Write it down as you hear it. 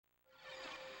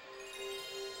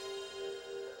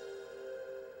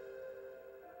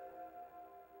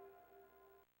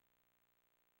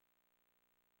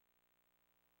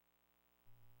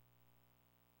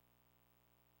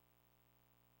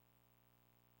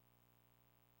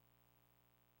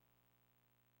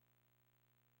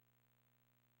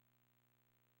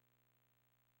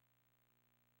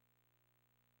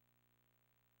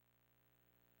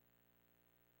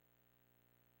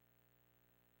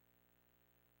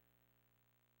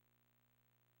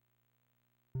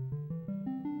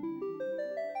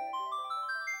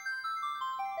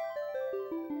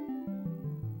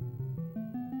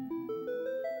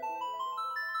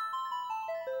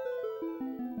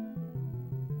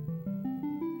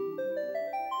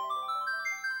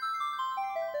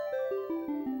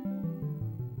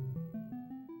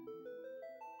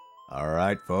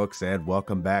Alright folks, and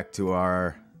welcome back to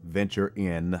our venture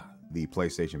in the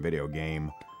PlayStation video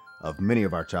game of many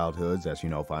of our childhoods, as you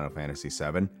know, Final Fantasy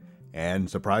VII. And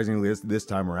surprisingly, this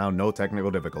time around, no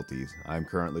technical difficulties. I'm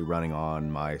currently running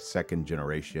on my second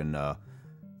generation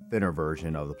thinner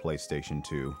version of the PlayStation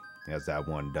 2, as that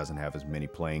one doesn't have as many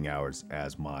playing hours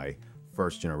as my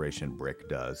first generation brick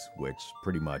does, which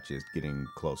pretty much is getting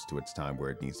close to its time where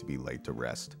it needs to be laid to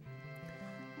rest.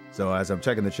 So as I'm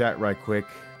checking the chat right quick,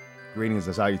 greetings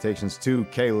and salutations to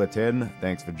Kayla10.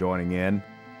 Thanks for joining in.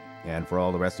 And for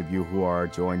all the rest of you who are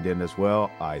joined in as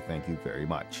well, I thank you very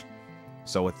much.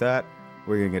 So with that,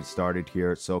 we're going to get started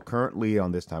here. So currently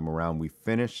on this time around, we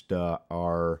finished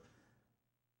our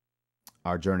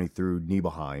journey through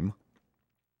Nibelheim.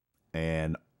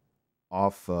 And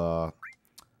off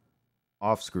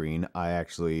screen, I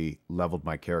actually leveled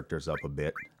my characters up a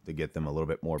bit to get them a little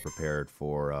bit more prepared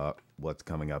for what's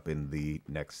coming up in the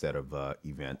next set of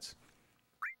events.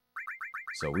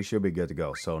 So we should be good to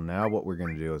go. So now what we're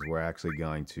going to do is we're actually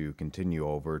going to continue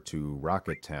over to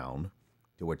Rocket Town,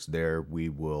 to which there we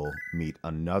will meet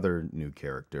another new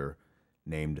character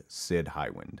named Cid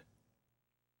Highwind.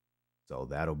 So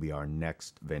that'll be our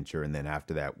next venture, and then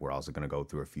after that we're also going to go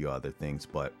through a few other things,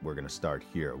 but we're going to start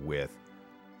here with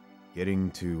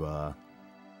getting to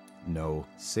know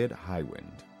Cid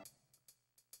Highwind.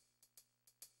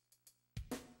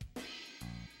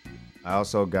 I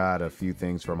also got a few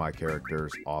things for my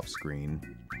characters off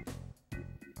screen.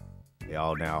 They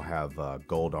all now have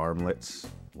gold armlets,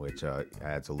 which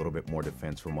adds a little bit more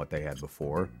defense from what they had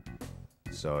before.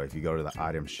 So if you go to the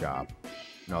item shop,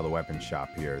 no, the weapon shop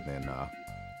here, then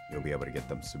you'll be able to get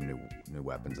them some new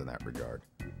weapons in that regard.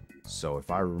 So if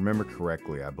I remember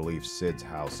correctly, I believe Cid's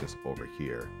house is over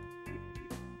here.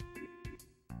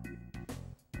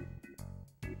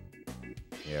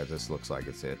 Yeah, this looks like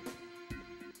it's it.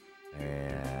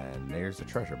 And there's the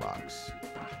treasure box.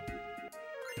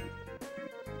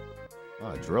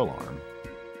 Oh, a drill arm.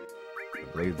 I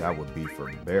believe that would be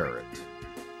for Barrett.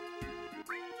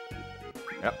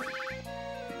 Yep.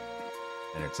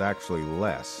 And it's actually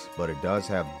less, but it does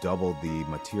have double the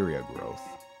materia growth.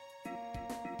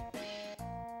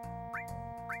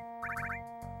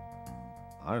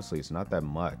 Honestly, it's not that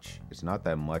much. It's not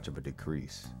that much of a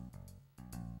decrease.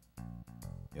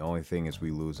 The only thing is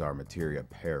we lose our materia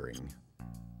pairing.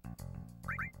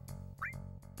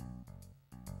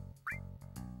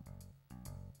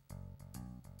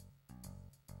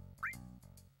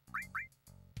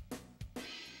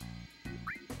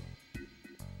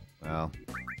 Well,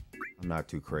 I'm not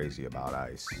too crazy about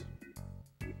ice.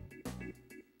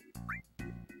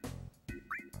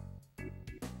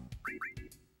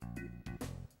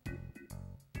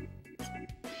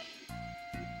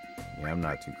 Yeah, I'm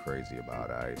not too crazy about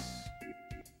ice.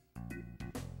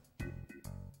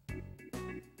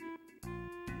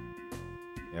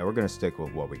 Yeah, we're gonna stick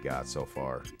with what we got so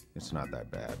far. It's not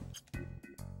that bad.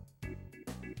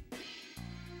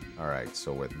 Alright,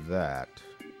 so with that...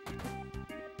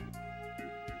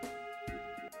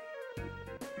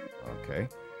 Okay.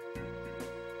 Yeah,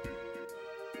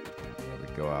 we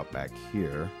go out back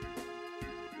here.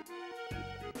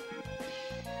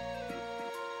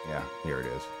 Yeah, here it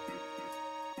is.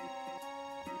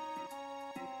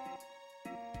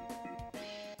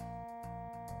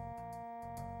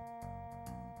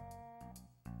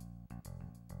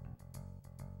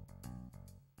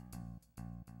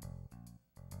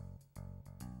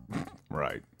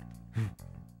 Right.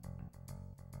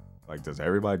 Like, does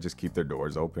everybody just keep their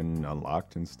doors open,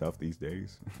 unlocked and stuff these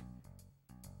days?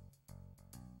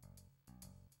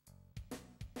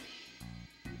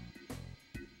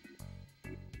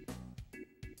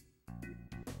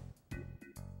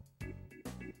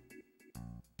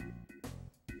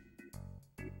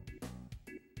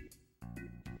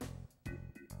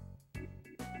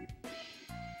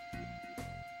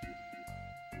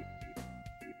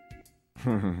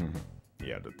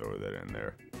 You had to throw that in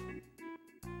there.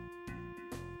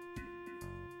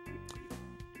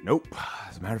 Nope.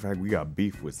 As a matter of fact, we got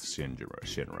beef with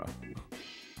Shinra.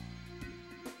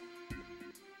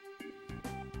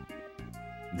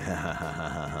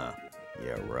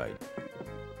 Yeah, right.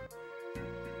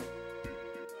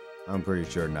 I'm pretty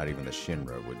sure not even the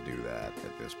Shinra would do that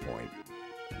at this point.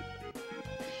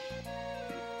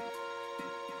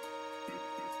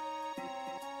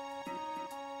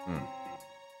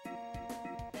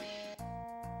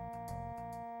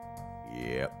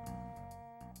 Yep.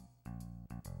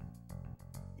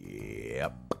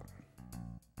 Yep.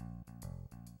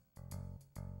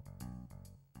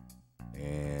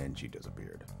 And she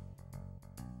disappeared.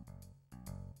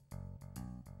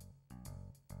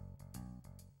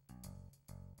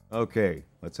 Okay,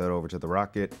 let's head over to the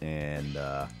rocket and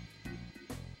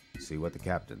see what the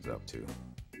captain's up to.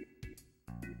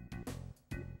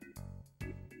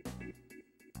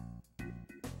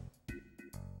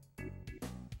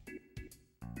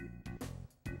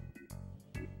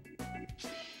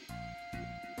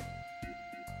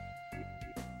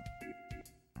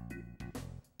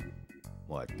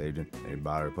 What, they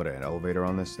bother to put an elevator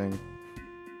on this thing?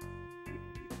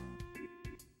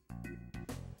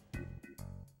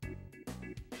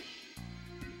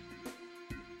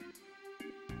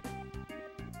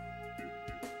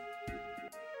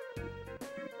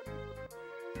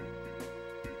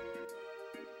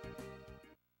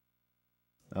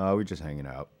 We're just hanging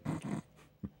out.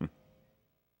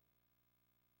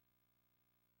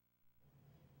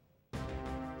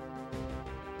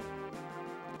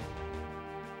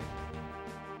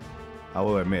 I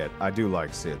will admit, I do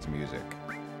like Cid's music.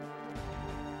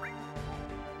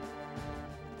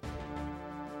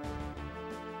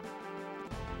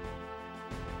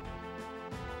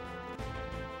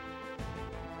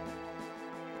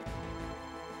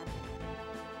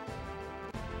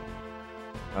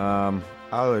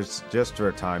 Just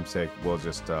for time's sake, we'll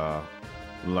just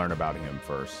learn about him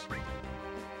first.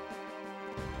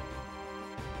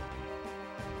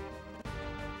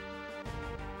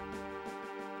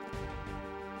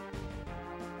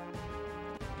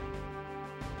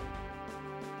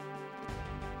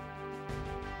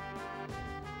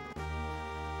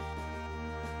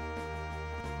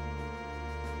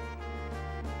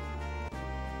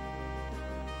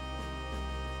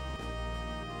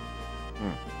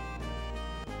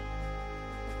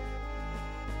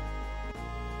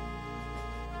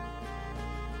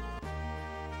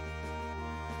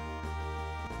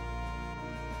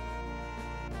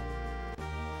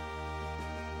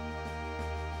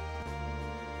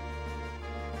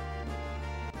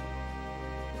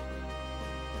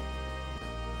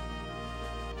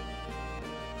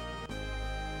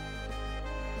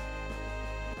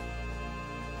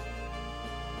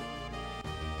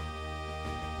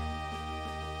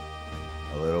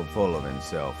 A little full of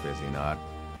himself, is he not?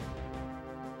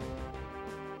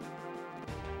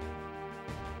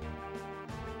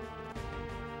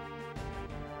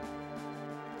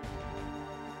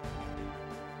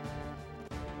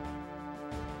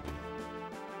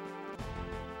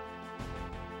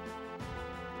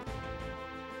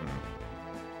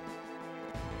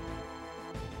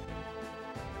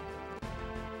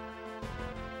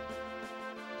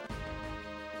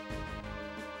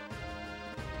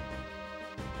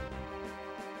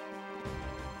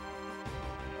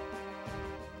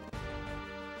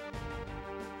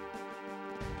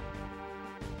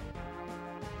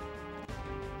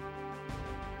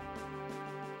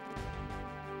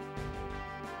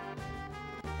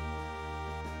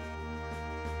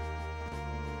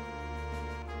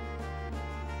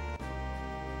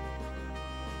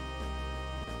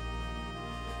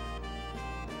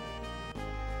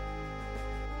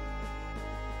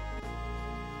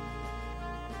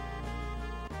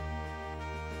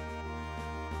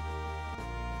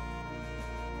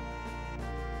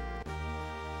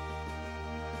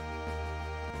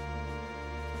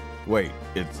 Wait,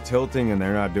 it's tilting and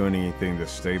they're not doing anything to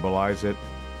stabilize it,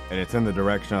 and it's in the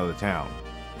direction of the town.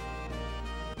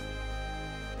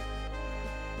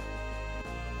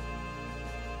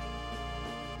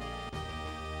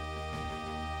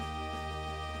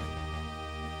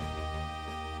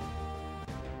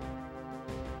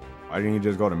 Why didn't you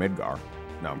just go to Midgar?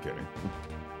 No, I'm kidding.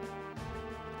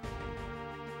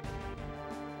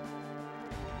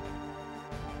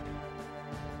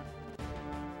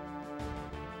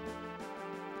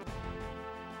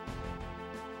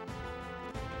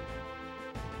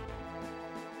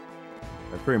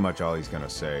 That's pretty much all he's gonna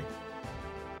say.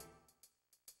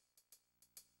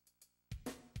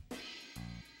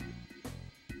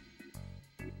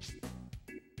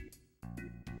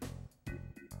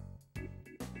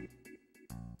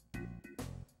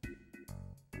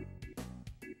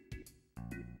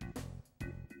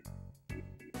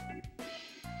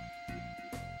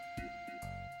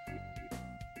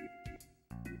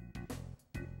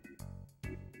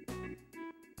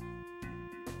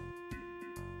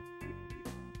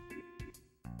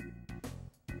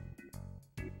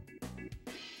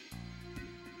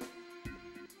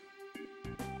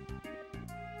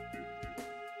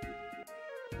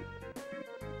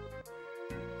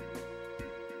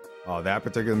 Oh, that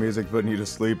particular music putting you to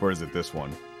sleep, or is it this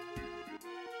one?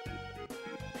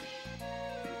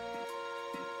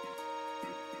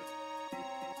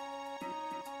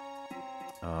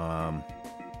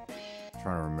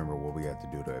 Trying to remember what we have to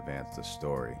do to advance the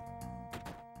story.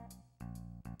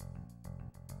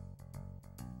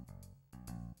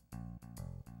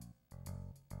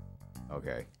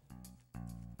 Okay.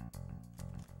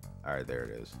 Alright, there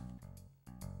it is.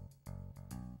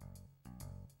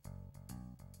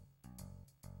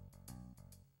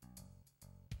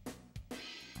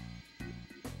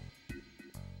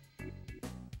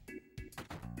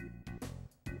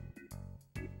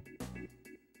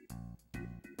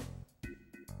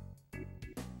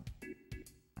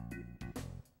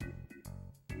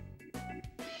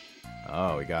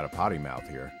 Oh, we got a potty mouth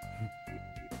here.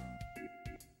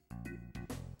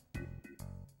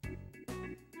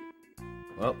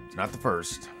 Well, it's not the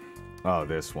first. Oh,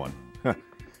 this one.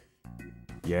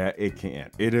 Yeah, it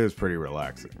can't. It is pretty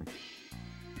relaxing.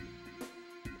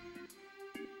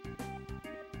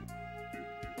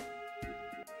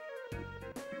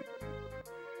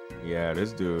 Yeah,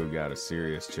 this dude got a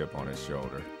serious chip on his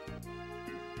shoulder.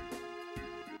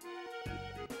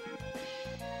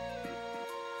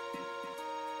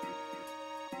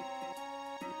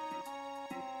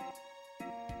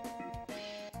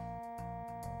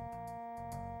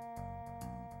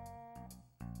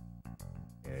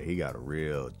 Yeah, he got a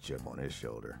real chip on his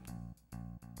shoulder.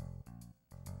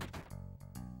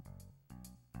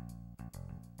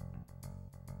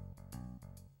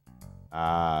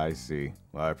 Ah, I see.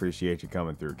 Well, I appreciate you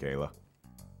coming through, Kayla.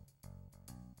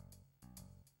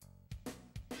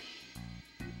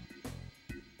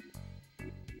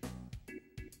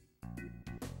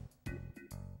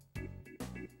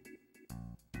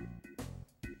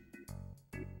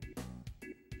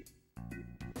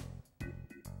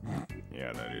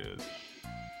 Yeah, that is.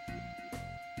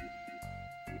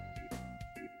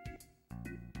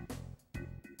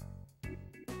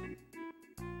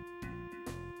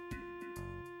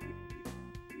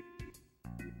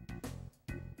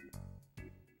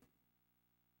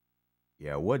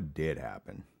 Yeah, what did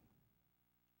happen?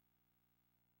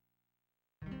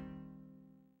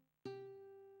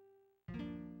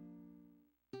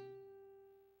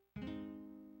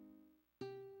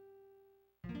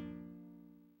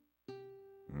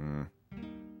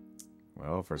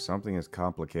 Well, for something as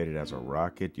complicated as a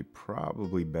rocket, you're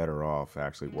probably better off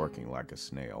actually working like a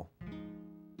snail.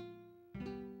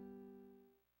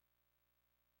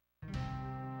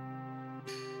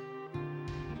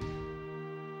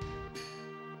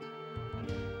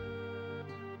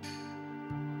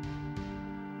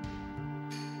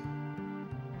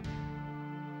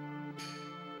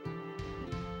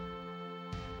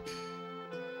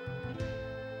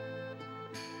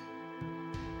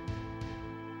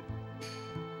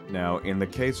 Now, in the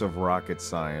case of rocket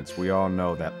science, we all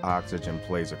know that oxygen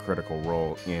plays a critical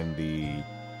role in the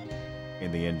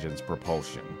engine's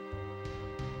propulsion.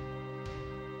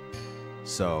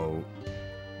 So,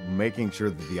 making sure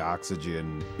that the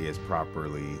oxygen is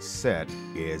properly set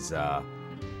is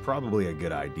probably a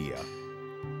good idea.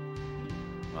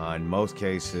 In most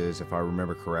cases, if I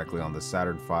remember correctly, on the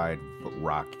Saturn V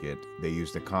rocket, they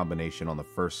used a combination on the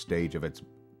first stage of its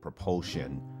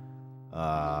propulsion,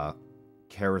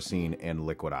 kerosene and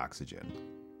liquid oxygen.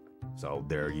 So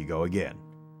there you go again.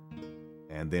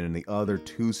 And then in the other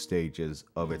two stages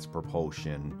of its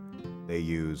propulsion, they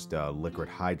used liquid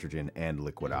hydrogen and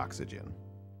liquid oxygen.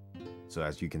 So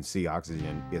as you can see,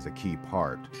 oxygen is a key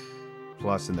part.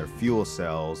 Plus, in their fuel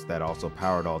cells that also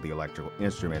powered all the electrical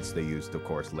instruments, they used, of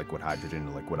course, liquid hydrogen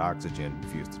and liquid oxygen,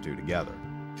 fused the two together.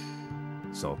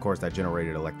 So, of course, that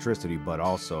generated electricity, but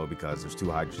also because there's two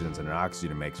hydrogens and an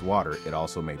oxygen, it makes water. It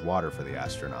also made water for the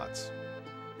astronauts.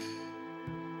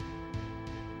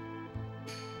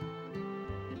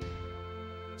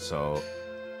 So,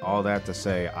 all that to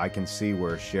say, I can see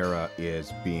where Shinra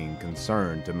is being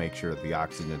concerned to make sure that the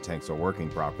oxygen tanks are working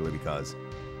properly, because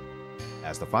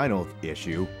as the final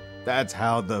issue, that's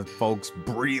how the folks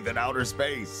breathe in outer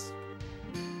space.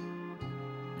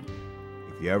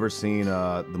 If you ever seen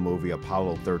the movie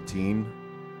Apollo 13,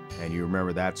 and you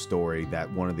remember that story,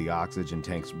 that one of the oxygen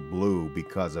tanks blew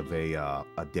because of a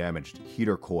damaged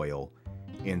heater coil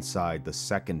inside the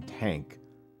second tank.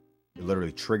 It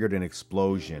literally triggered an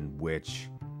explosion, which,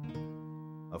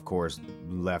 of course,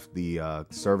 left the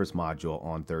service module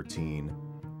on 13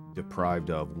 deprived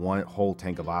of one whole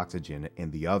tank of oxygen,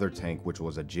 and the other tank, which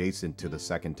was adjacent to the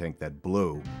second tank that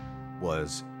blew,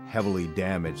 was heavily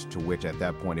damaged, to which at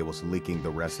that point it was leaking the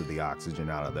rest of the oxygen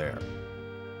out of there.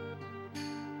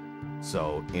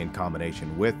 So in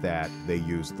combination with that, they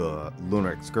used the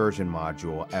lunar excursion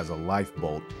module as a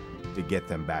lifeboat to get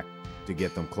them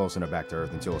close enough back to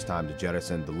Earth until it's time to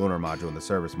jettison the lunar module and the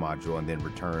service module, and then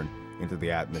return into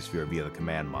the atmosphere via the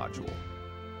command module.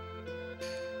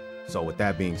 So with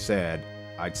that being said,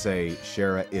 I'd say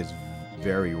Shinra is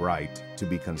very right to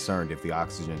be concerned if the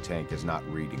oxygen tank is not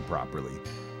reading properly.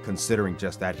 considering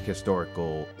just that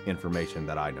historical information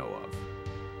that I know of.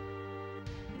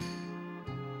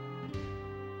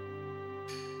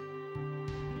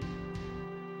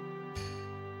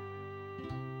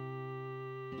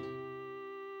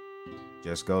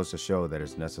 Just goes to show that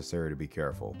it's necessary to be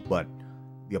careful. But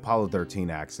the Apollo 13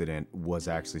 accident was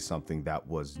actually something that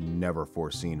was never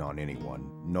foreseen on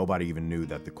anyone. Nobody even knew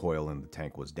that the coil in the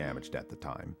tank was damaged at the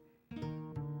time.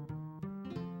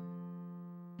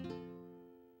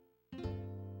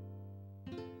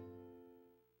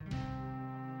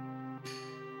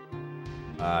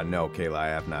 No, Kayla, I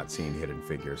have not seen Hidden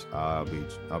Figures. I'll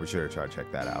be sure to try to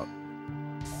check that out.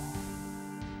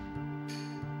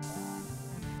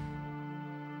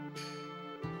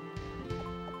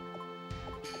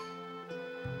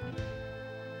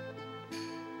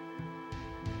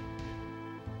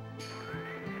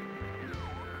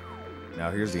 Now,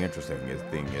 here's the interesting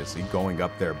thing: is he going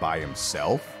up there by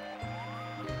himself?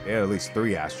 They had at least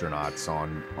 3 astronauts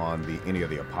on any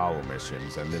of the Apollo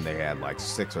missions, and then they had like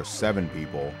 6 or 7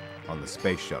 people on the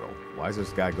space shuttle. Why is this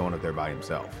guy going up there by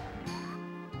himself?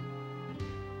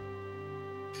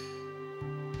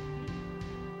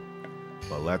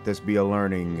 But let this be a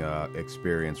learning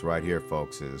experience right here,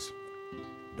 folks, is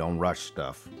don't rush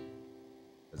stuff,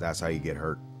 because that's how you get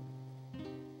hurt.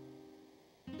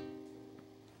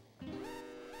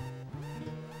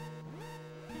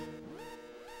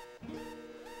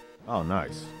 Oh,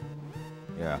 nice.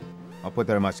 Yeah, I'll put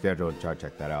that in my schedule and try to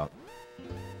check that out.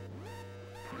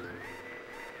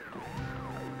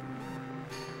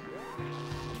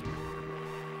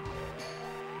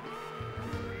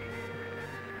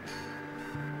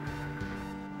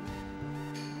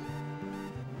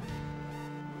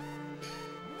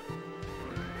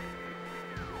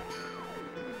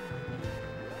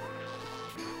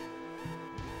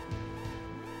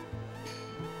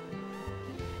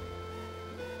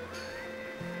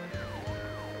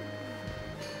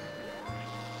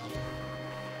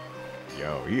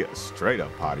 Yo, he is straight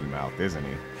up potty mouth, isn't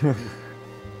he?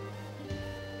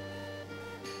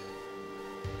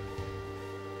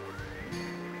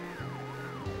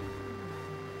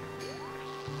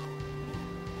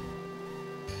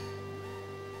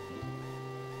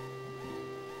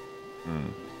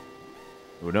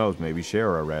 Who knows, maybe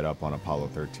Shara read up on Apollo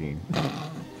 13.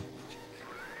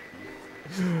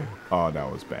 Oh,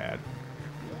 that was bad.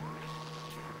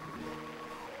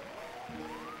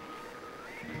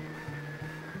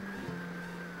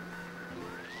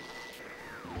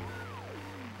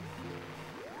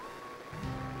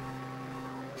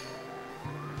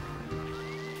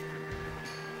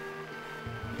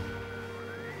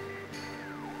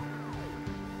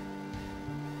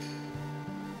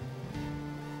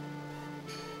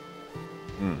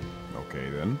 Okay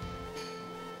then.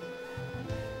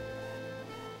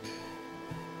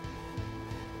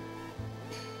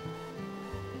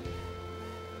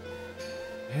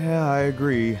 Yeah, I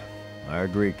agree. I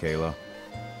agree, Kayla.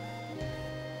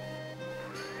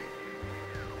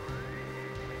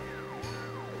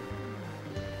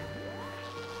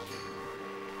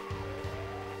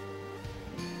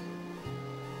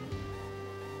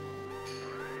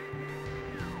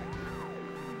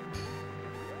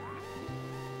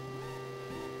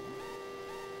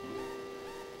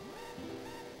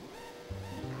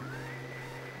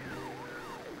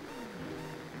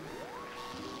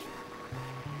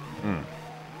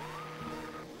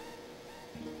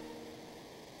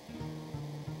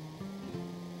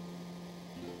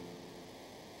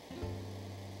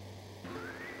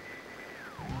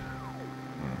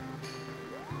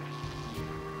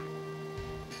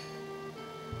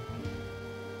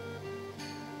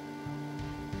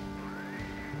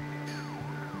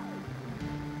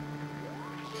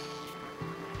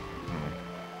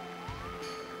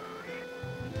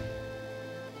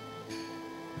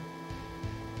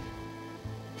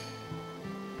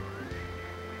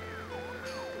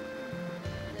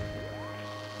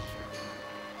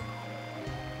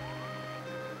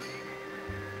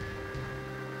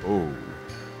 Oh.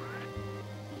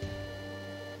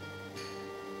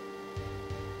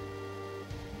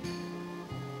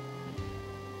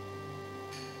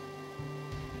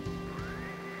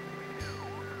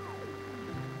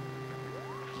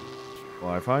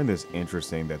 Well, I find this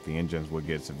interesting that the engines would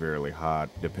get severely hot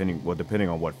depending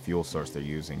on what fuel source they're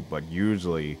using, but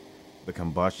usually the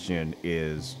combustion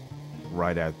is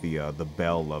right at the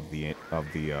bell of the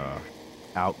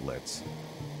outlets.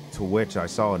 To which I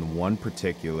saw in one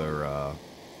particular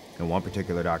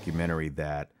documentary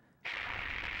that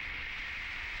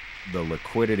the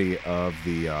liquidity of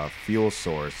the fuel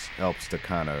source helps to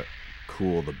kind of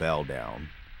cool the bell down.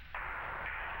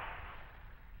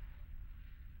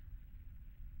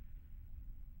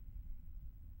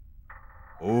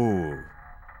 Ooh,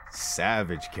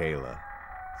 savage, Kayla.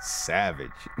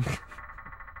 Savage.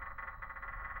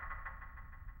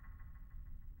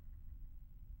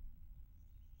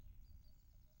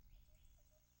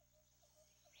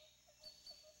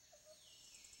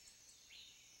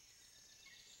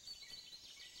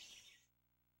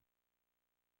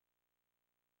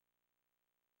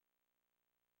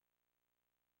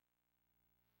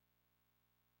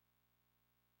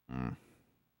 Mm.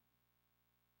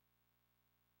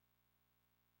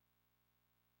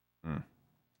 Mm.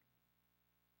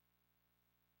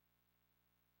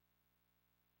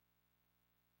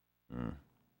 Mm.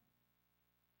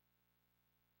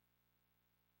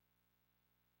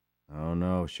 Oh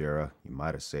no, Shara. You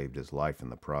might have saved his life in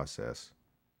the process.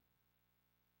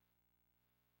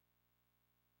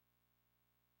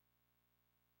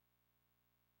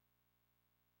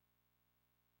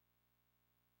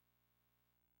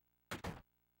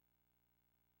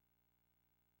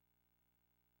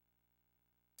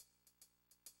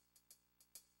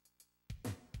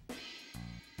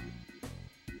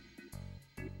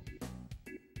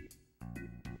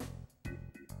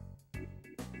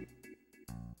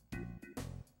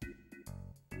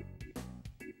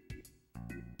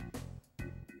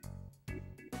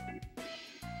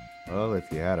 Well,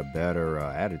 if you had a better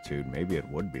attitude, maybe it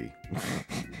would be.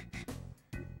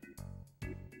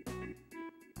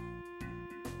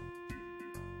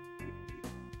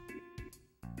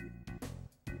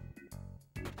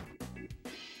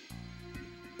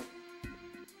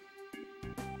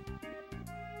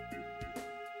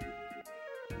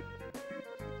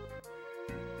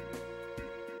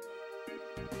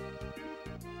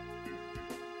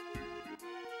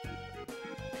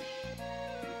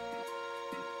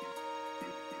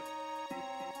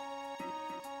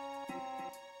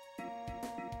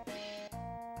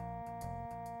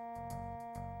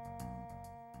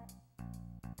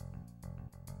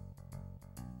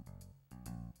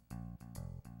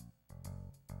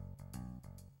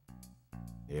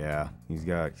 Yeah, he's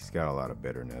got a lot of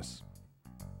bitterness.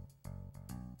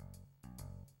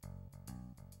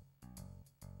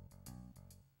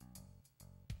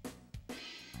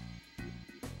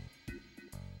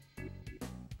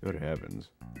 Good heavens.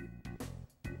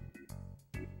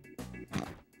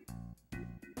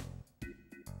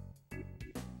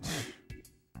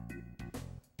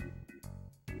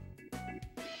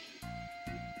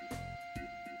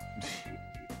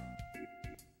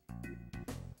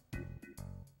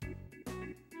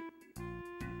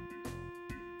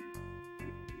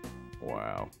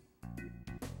 Wow.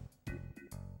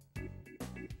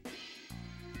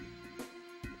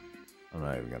 I'm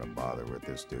not even gonna bother with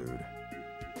this dude.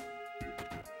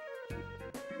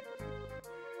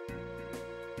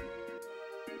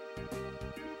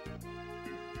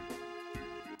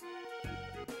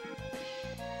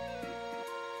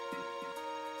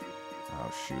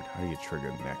 Oh shoot, how do you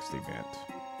trigger the next event?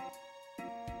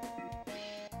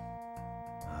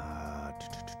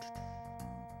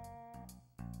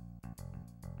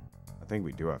 I think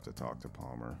we do have to talk to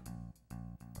Palmer.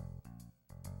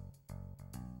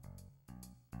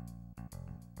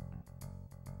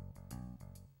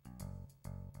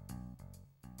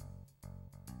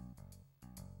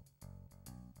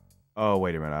 Oh,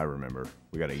 wait a minute, I remember.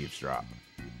 We gotta eavesdrop.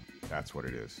 That's what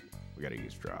it is. We gotta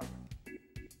eavesdrop.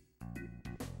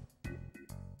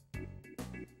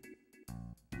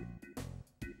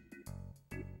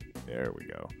 There we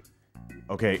go.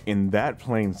 Okay, in that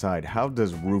plain sight, how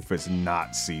does Rufus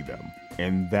not see them?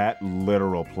 In that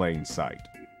literal plain sight.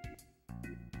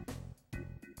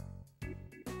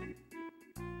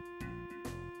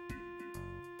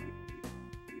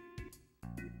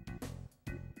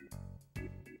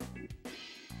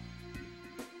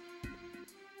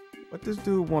 What does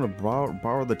dude want to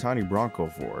borrow the tiny Bronco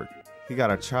for? He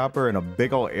got a chopper and a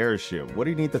big old airship. What do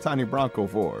you need the tiny Bronco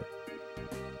for?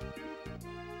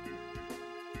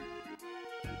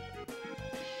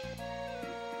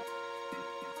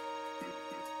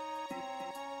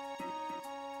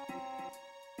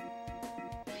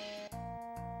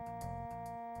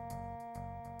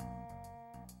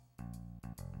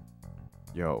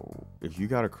 Yo, if you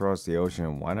got to cross the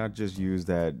ocean, why not just use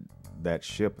that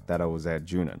ship that I was at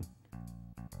Junin?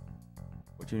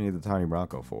 What you need the tiny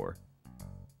Bronco for?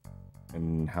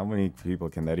 And how many people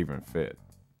can that even fit?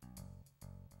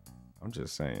 I'm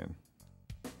just saying.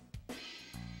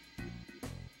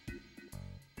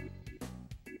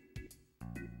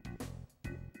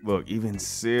 Look, even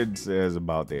Cid says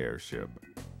about the airship.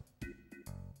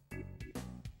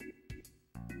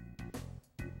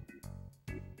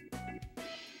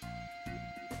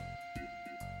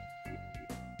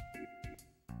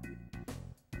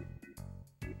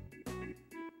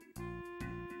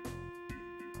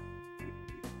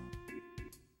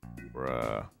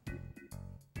 Bruh.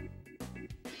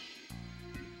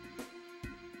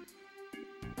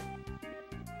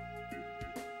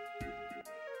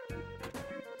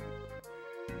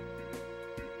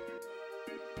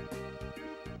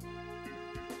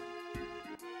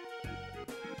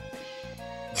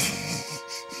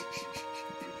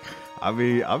 I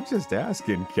mean, I'm just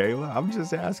asking, Kayla. I'm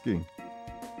just asking.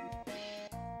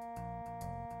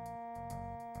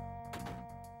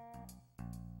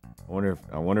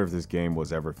 I wonder if this game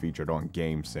was ever featured on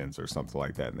GameSense or something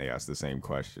like that, and they asked the same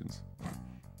questions.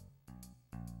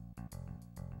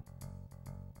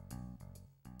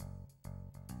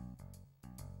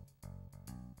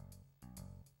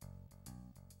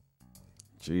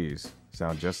 Jeez,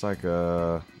 sound just like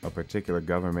a particular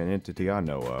government entity I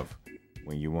know of.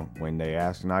 When they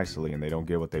ask nicely and they don't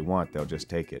get what they want, they'll just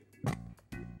take it.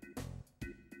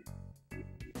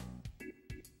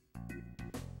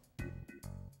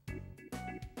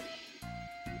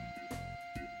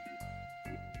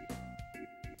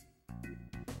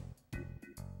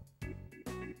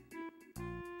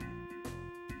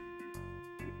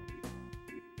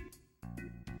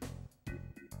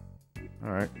 All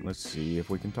right, let's see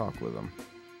if we can talk with them.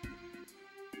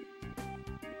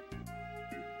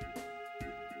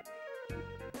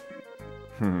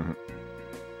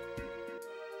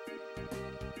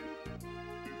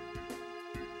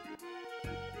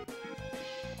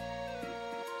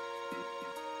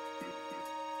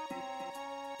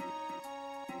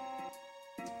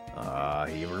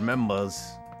 He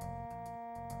remembers.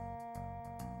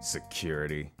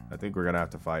 Security. I think we're gonna have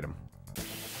to fight him.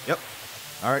 Yep.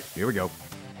 All right, here we go.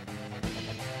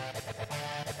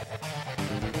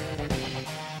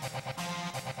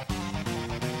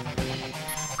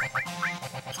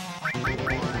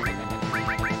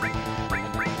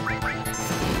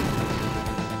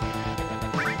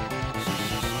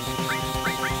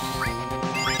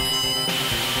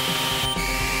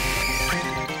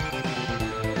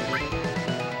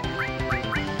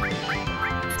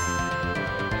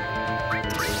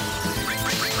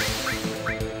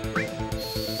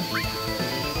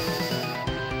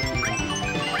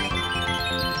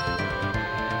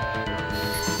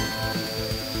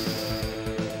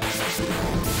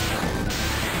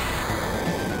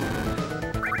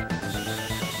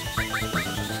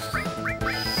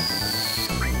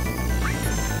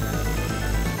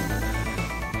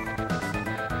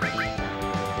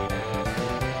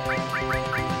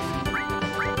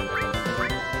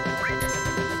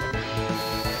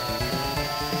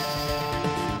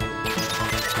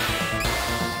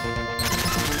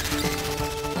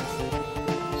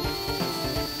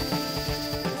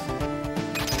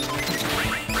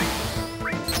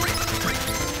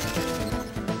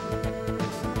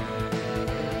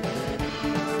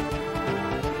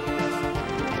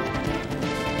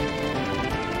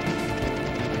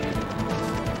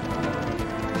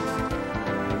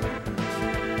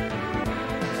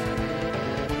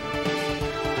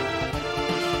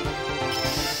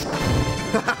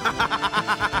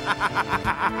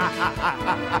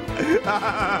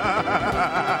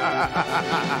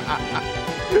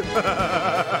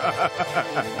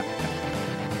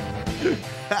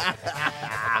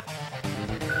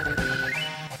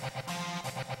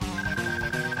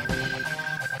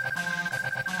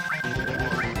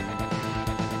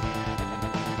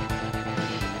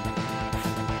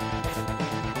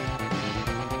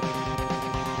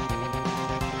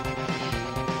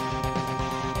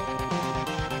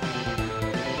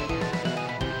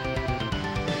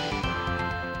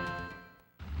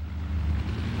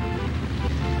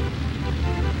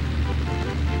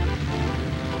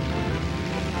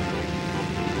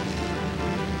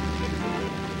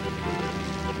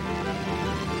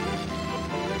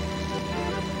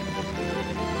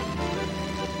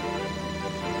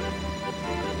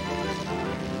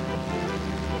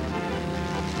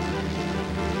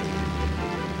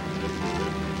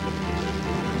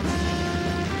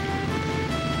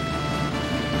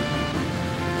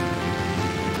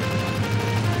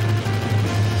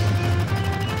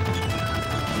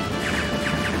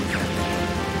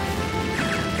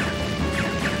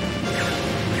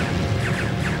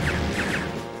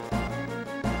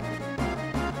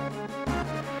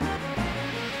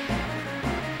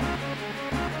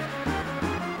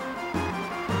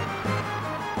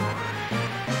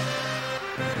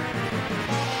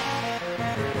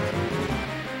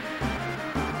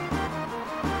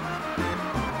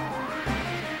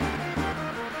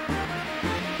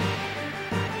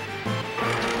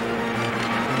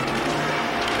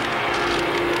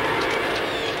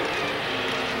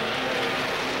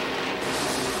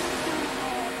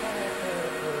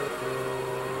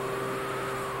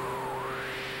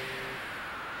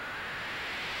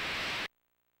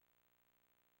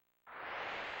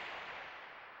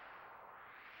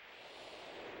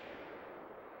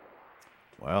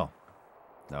 Well,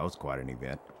 that was quite an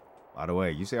event. By the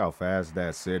way, you see how fast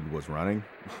that Cid was running?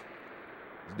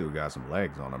 This dude got some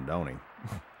legs on him, don't he?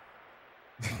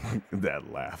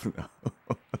 That laugh.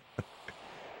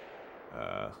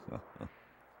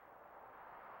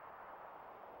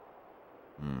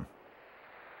 Hmm.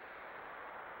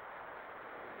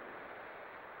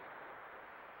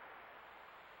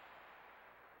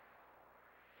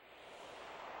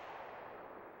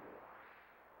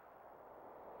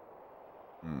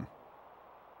 Hmm.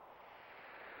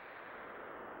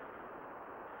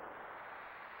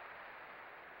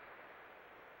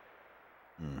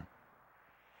 Hmm.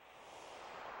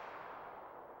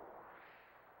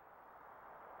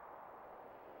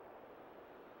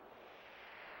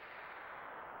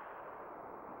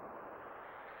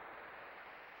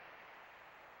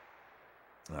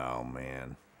 Oh,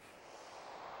 man.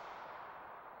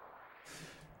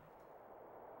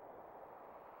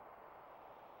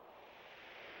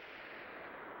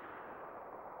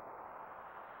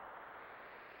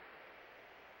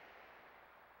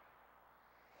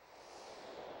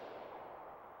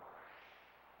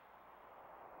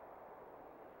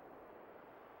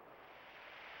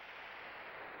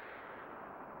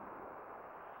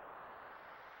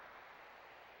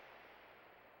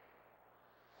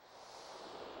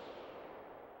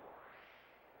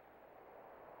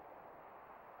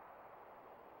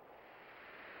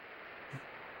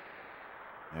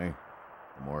 Hey,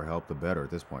 the more help, the better at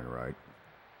this point, right?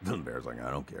 The bear's like, I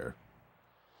don't care.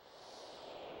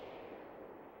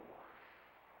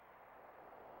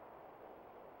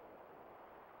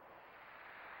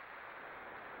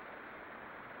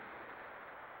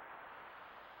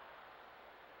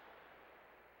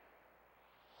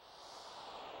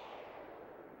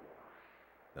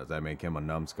 Does that make him a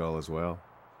numbskull as well?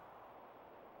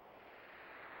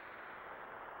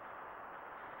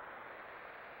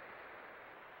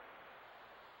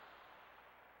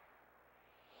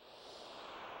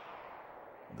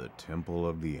 The Temple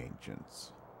of the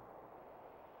Ancients.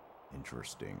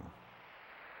 Interesting.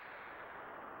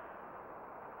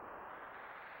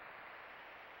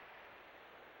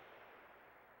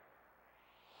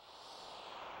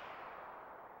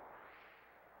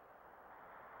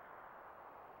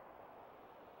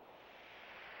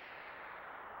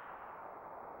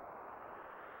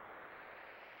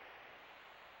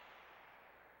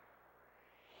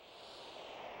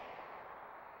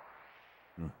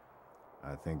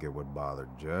 I think it would bother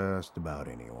just about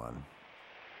anyone.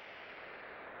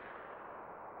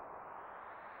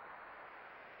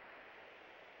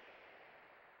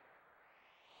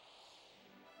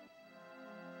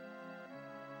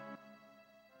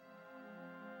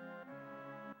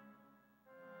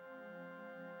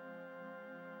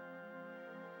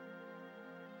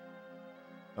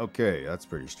 Okay, that's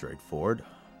pretty straightforward.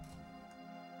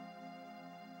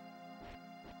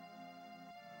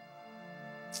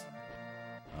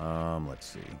 Let's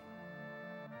see.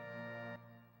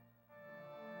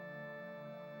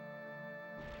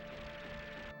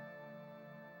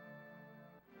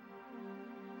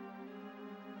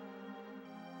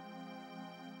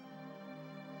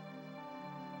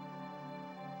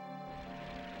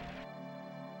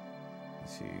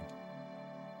 Let's see.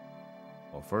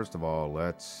 Well, first of all,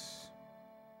 I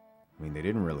mean, they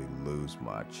didn't really lose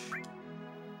much.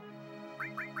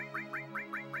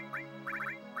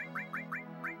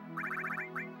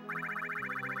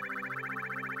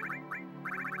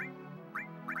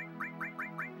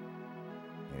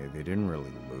 They didn't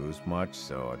really lose much,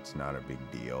 so it's not a big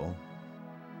deal.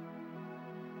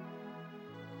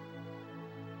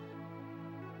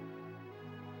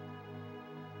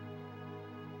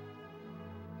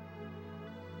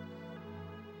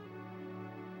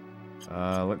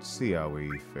 Let's see how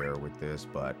we fare with this,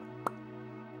 but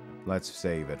let's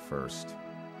save it first.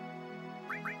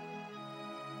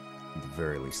 At the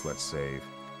very least, let's save.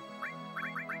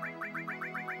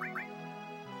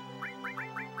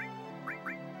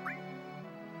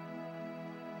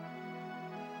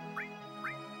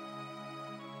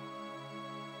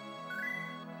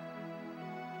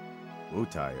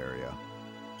 Wutai area.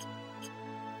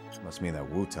 Must mean that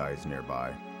Wutai is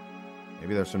nearby.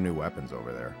 Maybe there's some new weapons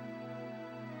over there.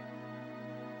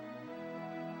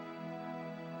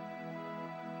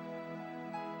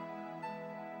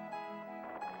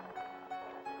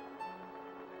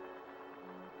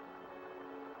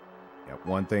 Yep,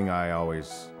 one thing I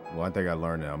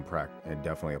learned and I'm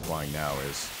definitely applying now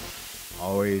is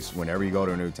always, whenever you go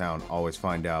to a new town, always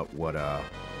find out what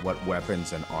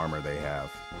weapons and armor they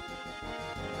have.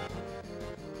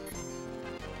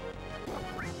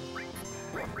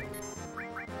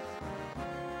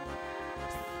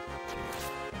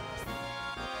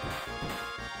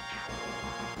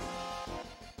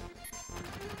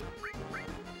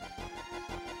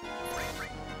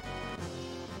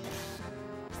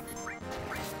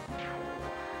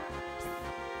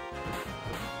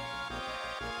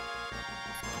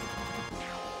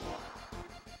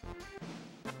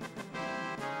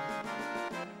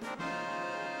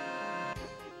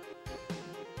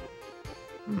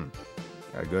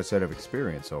 Got a good set of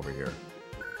experience over here.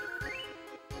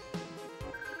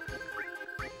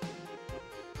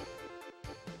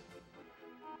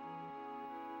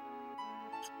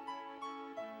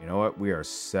 You know what? We are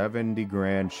 70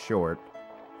 grand short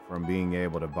from being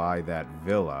able to buy that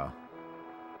villa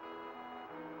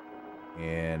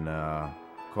in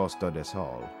Costa del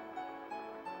Sol.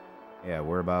 Yeah,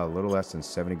 we're about a little less than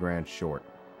 70 grand short.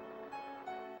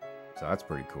 So that's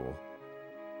pretty cool.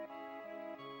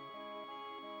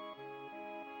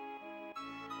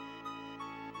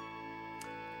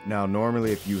 Now,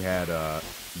 normally if you had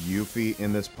Yuffie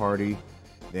in this party,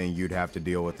 then you'd have to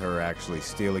deal with her actually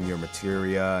stealing your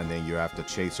materia, and then you have to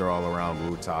chase her all around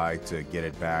Wutai to get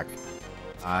it back.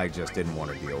 I just didn't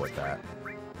want to deal with that.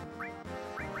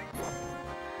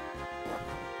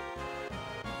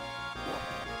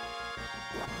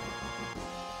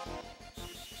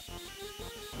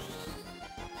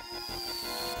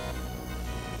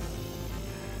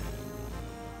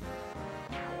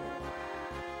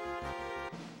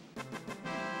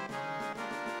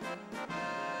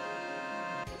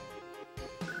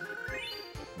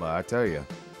 But I tell you,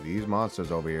 these monsters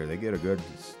over here, they get a good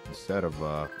set of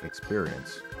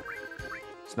experience.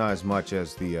 It's not as much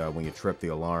as the when you trip the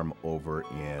alarm over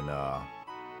in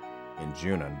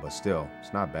Junon, but still,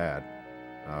 it's not bad.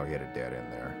 Oh, he had a dead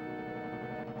end there.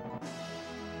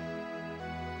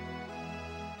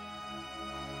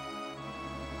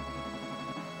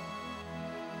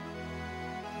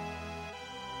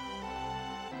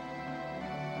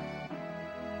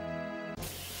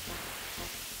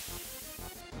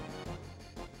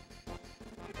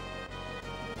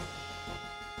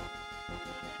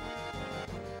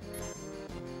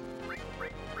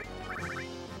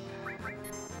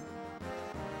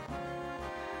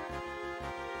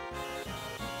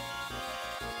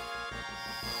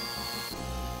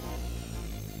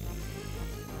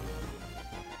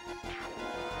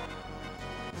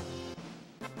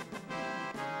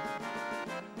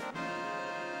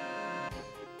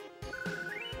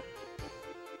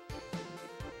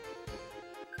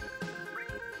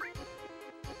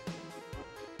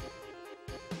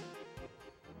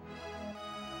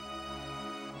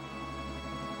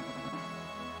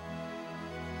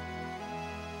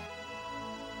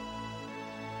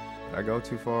 Did I go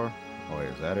too far? Oh wait,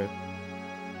 is that it?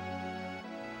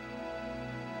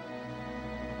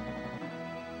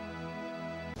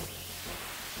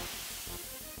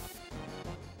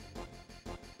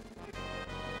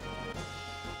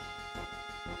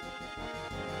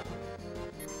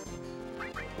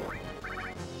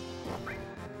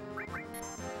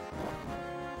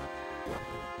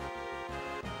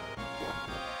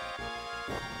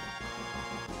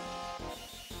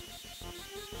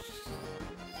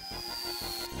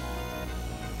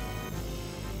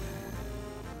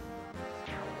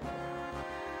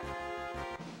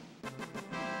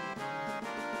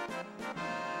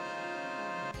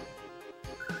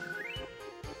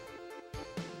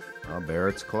 Oh,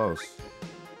 Barrett's close.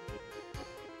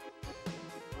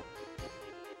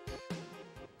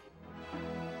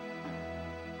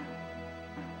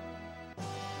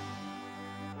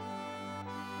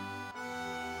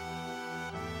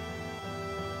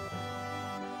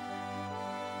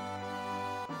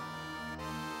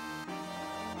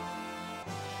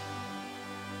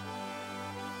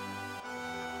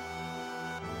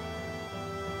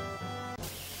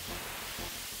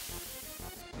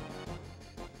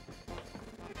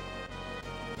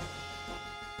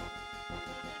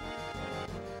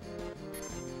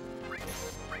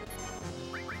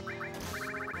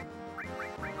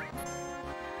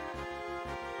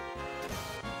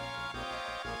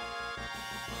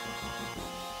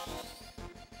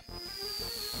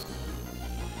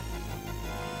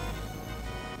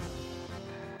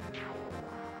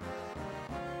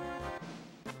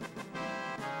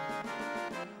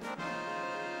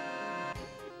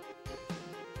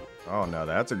 Oh, now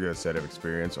that's a good set of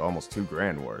experience. Almost 2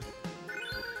 grand worth.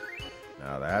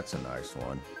 Now that's a nice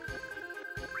one.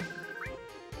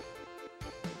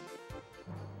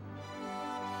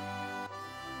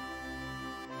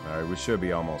 Alright, we should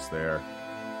be almost there.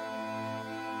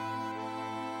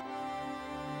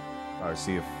 Alright,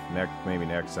 see if maybe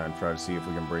next time try to see if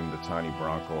we can bring the tiny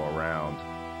Bronco around.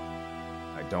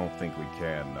 I don't think we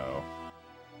can, though.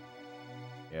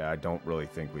 Yeah, I don't really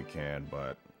think we can,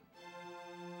 but...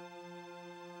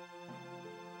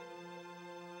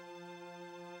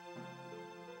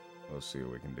 we'll see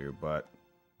what we can do, but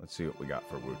let's see what we got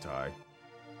for Wutai.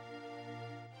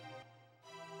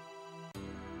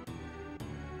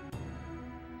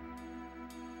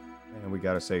 And we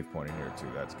got a save point in here too,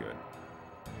 that's good.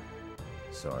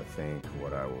 So I think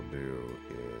what I will do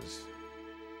is...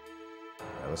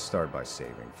 let's start by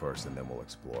saving first, and then we'll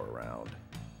explore around.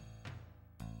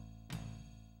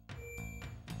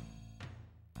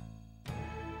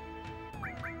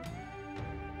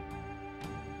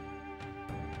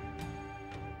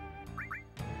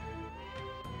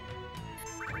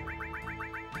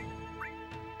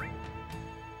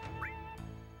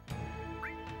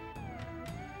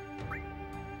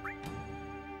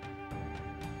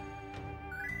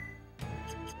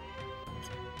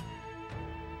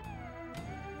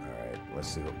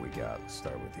 Let's see what we got. Let's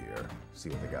start with here. See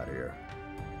what they got here.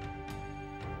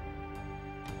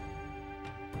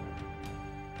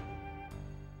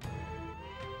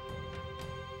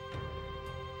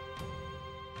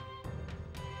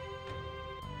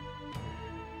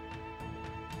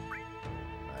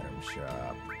 Item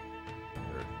shop.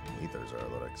 Their ethers are a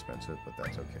little expensive, but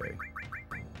that's okay.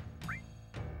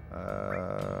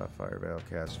 Fire Veil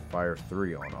cast Fire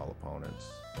 3 on all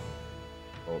opponents.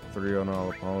 Bolt 3 on all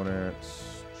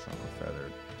opponents. Trunk of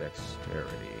Feather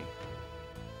Dexterity.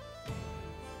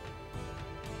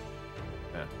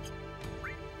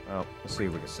 Well, let's see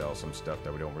if we can sell some stuff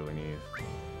that we don't really need.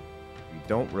 We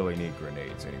don't really need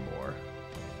grenades anymore.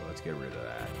 So let's get rid of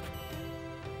that.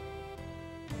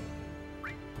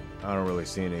 I don't really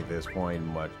see any at this point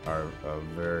are of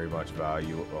very much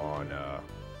value on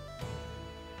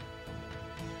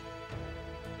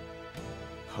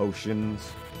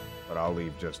potions. But I'll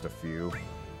leave just a few.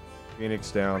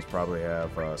 Phoenix Downs probably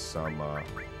have some...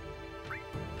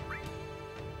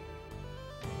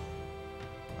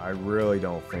 I really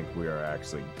don't think we are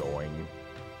actually going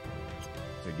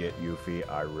to get Yuffie.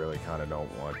 I really kind of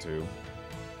don't want to.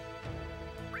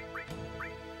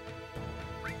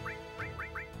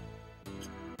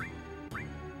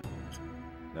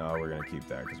 No, we're going to keep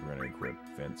that because we're going to equip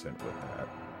Vincent with that.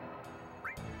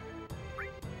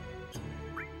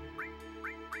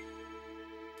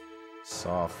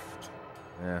 Soft.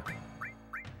 Yeah.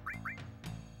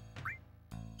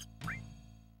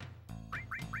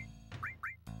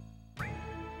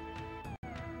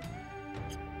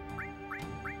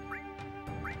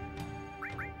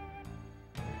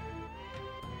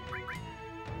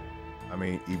 I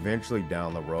mean, eventually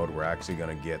down the road, we're actually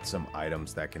going to get some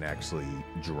items that can actually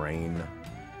drain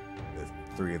the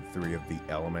three of the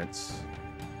elements.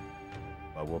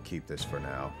 But we'll keep this for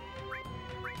now.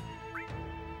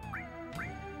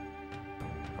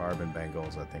 Carbon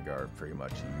bangles, I think, are pretty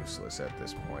much useless at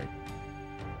this point.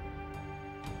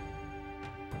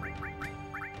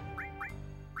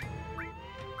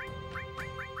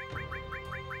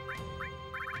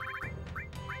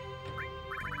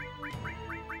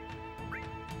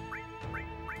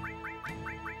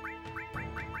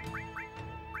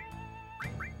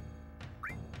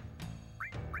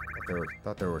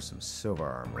 Thought there were some silver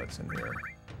armlets in here.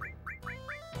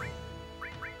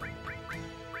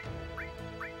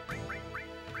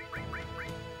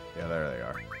 Yeah, there they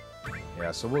are.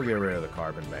 Yeah, so we'll get rid of the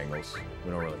carbon bangles.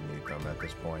 We don't really need them at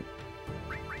this point.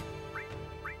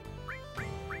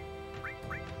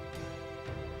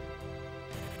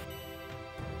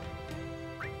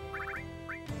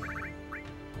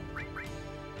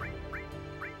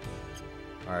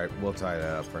 Alright, we'll tie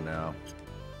that up for now.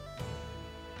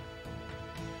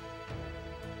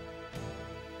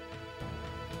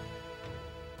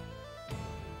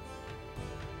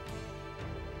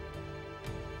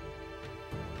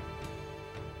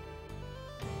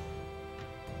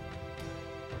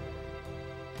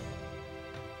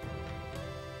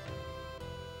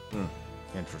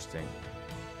 Interesting.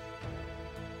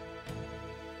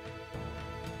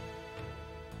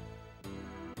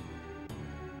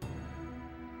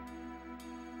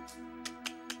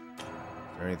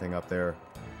 Is there anything up there?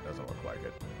 Doesn't look like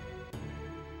it.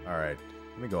 Alright,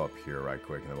 let me go up here right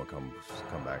quick and then we'll come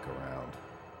back around.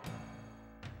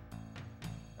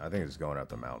 I think it's going up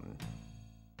the mountain.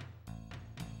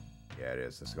 Yeah, it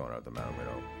is. It's going up the mountain.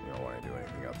 We don't want to do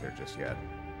anything up there just yet.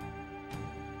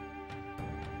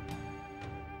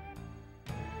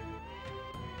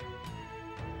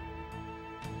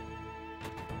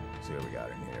 See what we got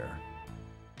in here.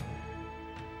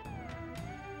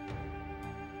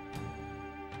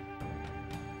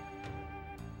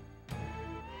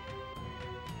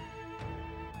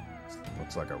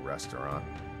 Looks like a restaurant.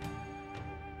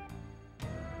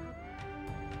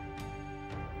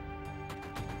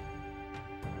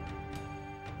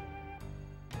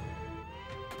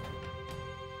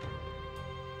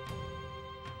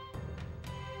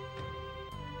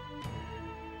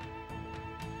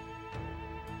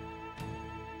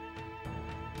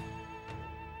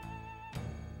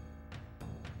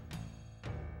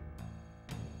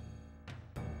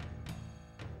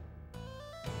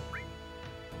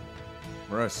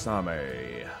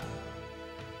 Murasame.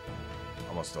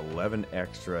 Almost 11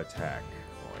 extra attack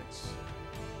points.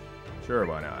 Sure,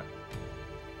 why not?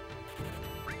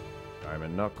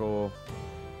 Diamond Knuckle.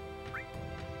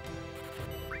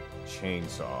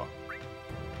 Chainsaw.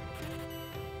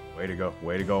 Way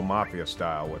to go Mafia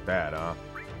style with that, huh?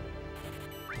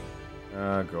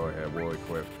 Go ahead, we'll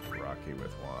equip Rocky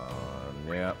with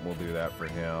one. Yeah, we'll do that for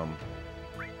him.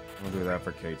 We'll do that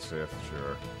for Kate Sith,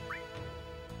 sure.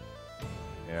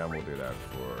 Yeah, we'll do that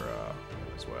for him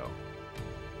as well.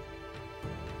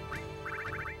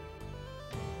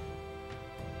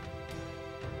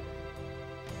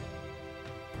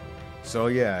 So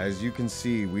yeah, as you can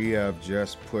see, we have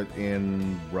just put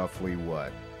in roughly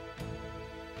what?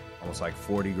 Almost like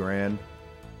 40 grand.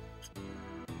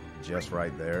 Just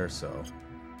right there, so.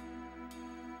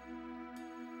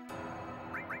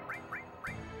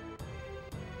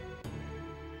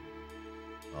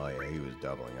 Oh yeah, he was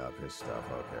doubling up his stuff,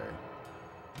 okay.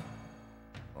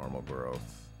 Normal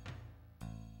growth.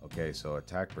 Okay, so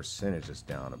attack percentage is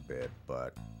down a bit,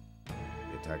 but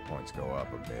the attack points go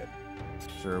up a bit.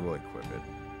 Sure, we'll equip it.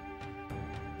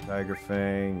 Tiger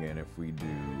Fang, and if we do...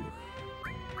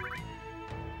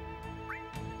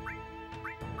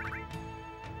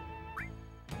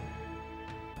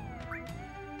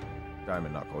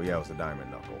 Diamond Knuckle. Yeah, it was a Diamond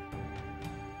Knuckle.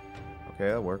 Okay,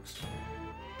 that works.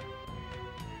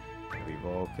 Heavy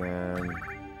Vulcan.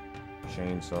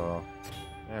 Chainsaw.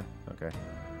 Yeah, okay.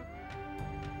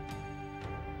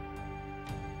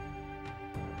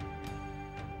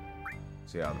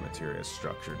 See how the materia is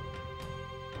structured.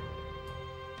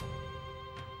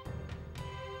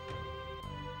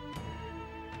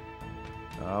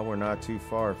 We're not too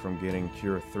far from getting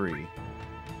Cure 3.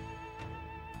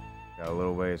 Got a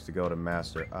little ways to go to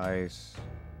Master Ice.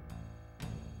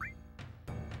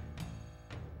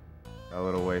 Got a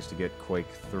little ways to get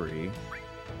Quake 3.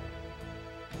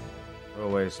 A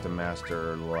little ways to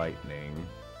Master Lightning.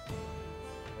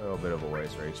 A little bit of a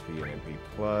ways for HP and MP+.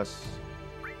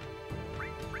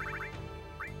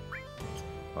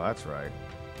 Oh, that's right.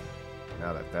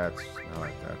 Now that that's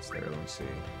there, let me see.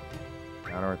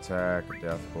 Counterattack,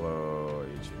 Death Blow,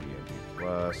 HP,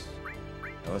 MP+.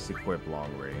 Now let's equip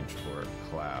long range for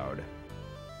Cloud.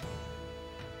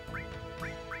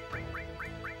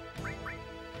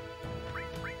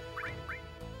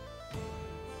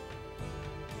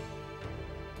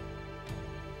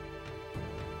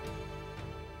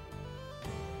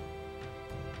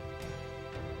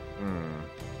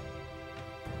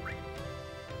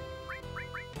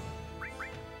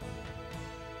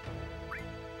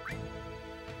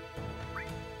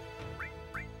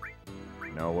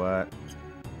 You know what?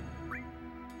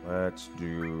 Let's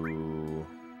do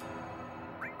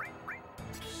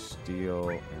Steel,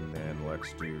 and then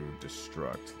let's do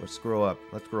Destruct. Let's scroll up.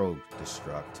 Let's grow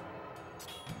Destruct.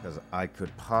 Because I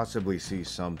could possibly see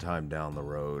sometime down the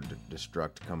road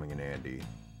Destruct coming in handy.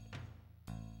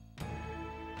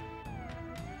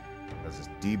 Because it's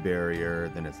De-Barrier,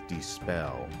 then it's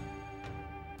De-Spell.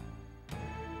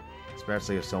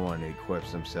 Especially if someone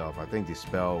equips himself. I think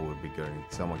Dispel would be good.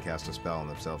 Someone cast a spell on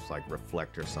themselves, like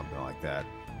Reflect or something like that.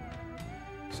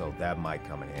 So that might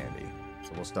come in handy. So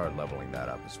we'll start leveling that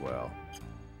up as well.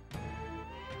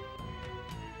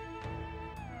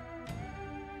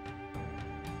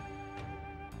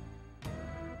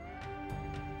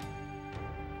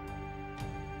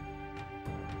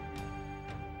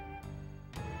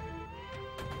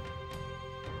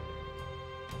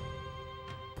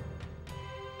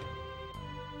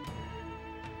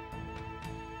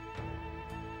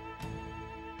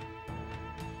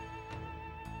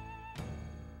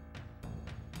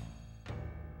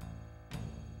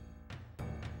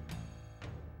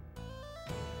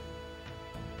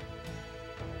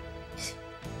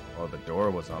 Oh, the door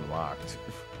was unlocked.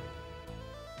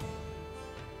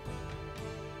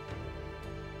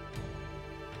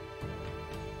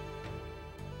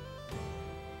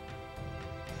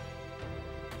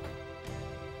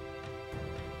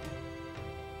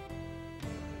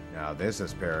 Now this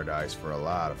is paradise for a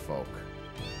lot of folk.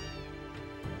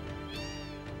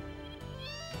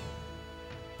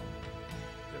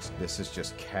 This is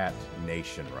just Cat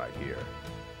Nation right here.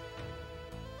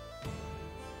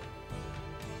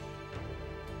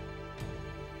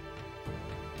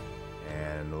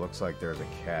 And it looks like there's a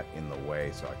cat in the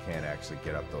way, so I can't actually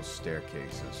get up those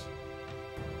staircases.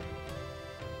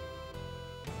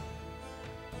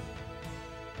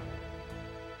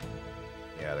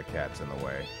 Yeah, the cat's in the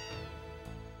way.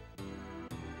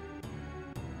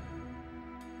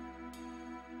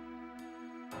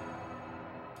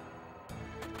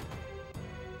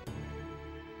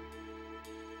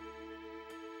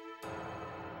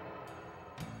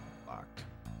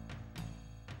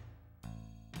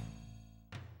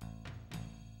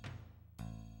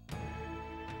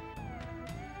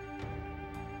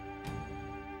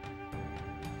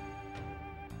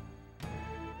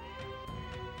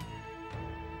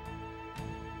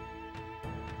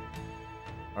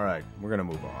 Alright, we're gonna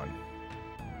move on.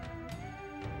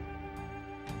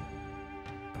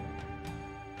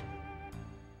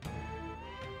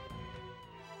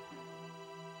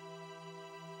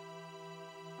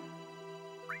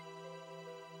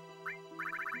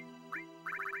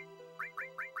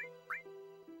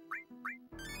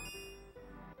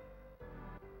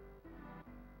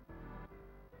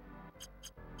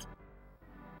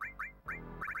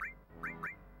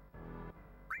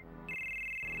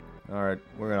 Alright,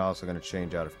 we're also going to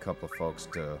change out a couple of folks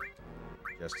to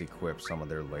just equip some of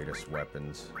their latest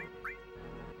weapons.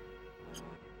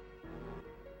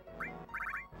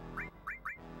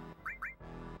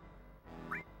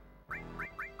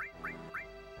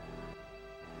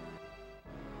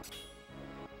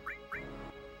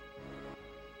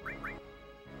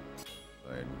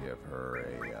 Go ahead and give her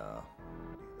a, do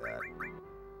that.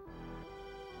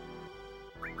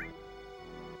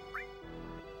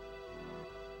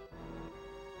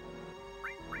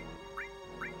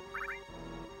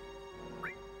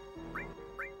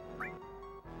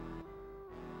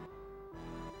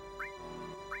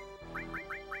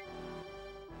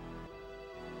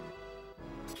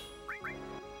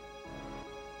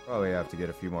 Probably have to get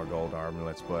a few more gold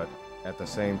armlets, but at the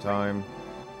same time,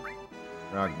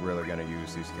 we're not really going to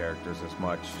use these characters as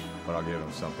much, but I'll give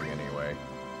them something anyway.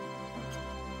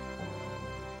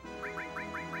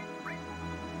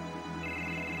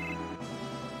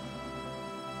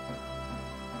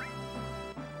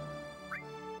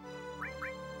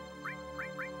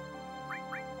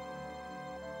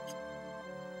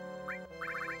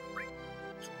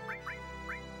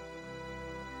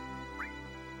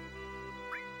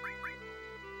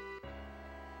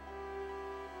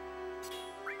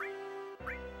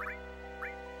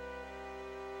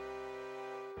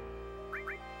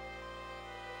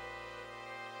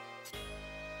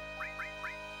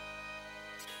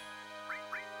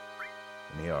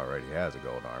 And he already has a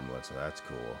gold armlet, so that's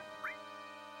cool.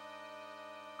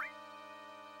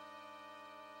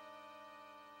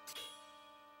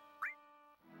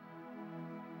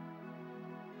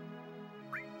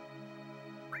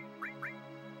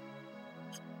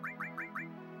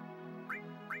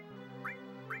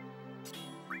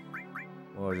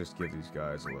 Well, I'll just give these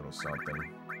guys a little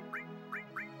something.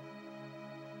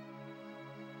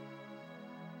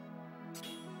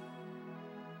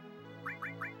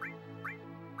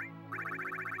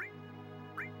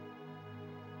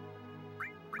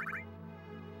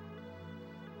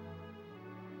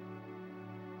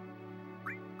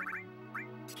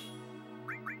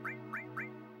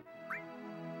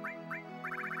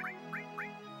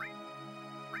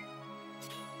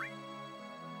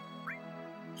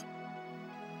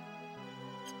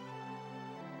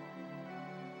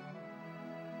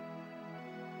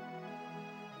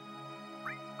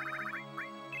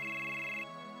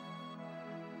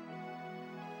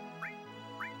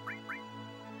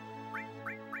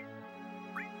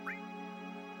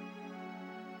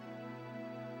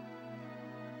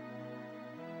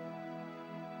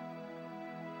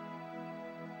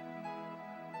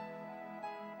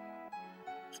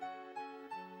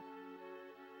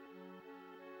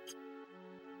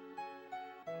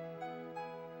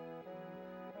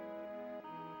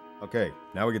 Okay,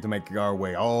 now we get to make our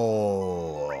way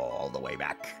all the way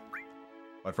back.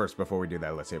 But first, before we do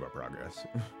that, let's save our progress.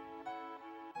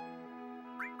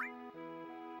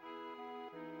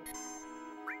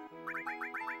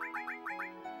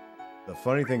 The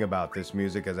funny thing about this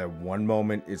music is at one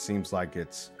moment it seems like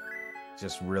it's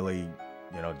just really,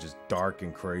 you know, just dark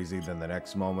and crazy. Then the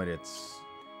next moment it's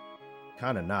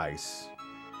kind of nice.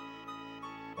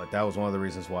 But that was one of the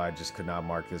reasons why I just could not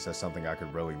mark this as something I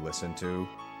could really listen to.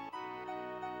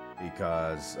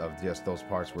 Because of just those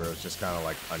parts where it was just kind of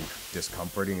like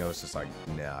discomforting. It was just like,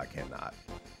 nah, I cannot.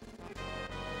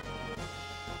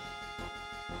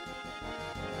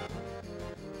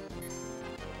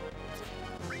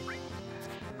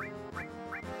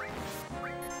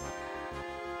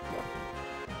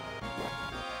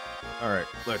 All right,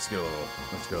 let's get a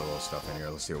little stuff in here.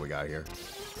 Let's see what we got here.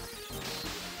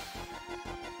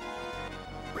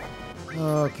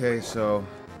 Okay, so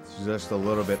it's just a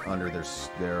little bit under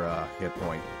their hit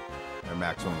point, their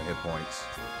maximum hit points.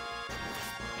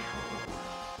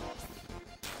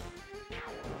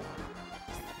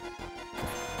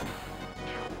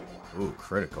 Ooh,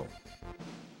 critical.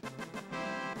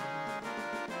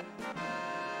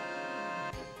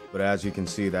 But as you can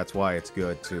see, that's why it's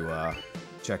good to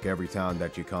check every town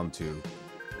that you come to,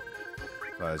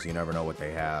 because you never know what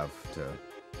they have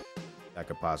that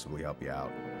could possibly help you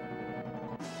out.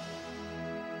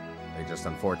 They just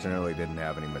unfortunately didn't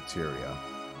have any materia.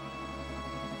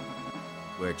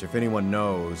 Which, if anyone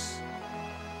knows,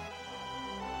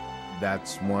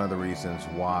 that's one of the reasons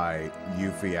why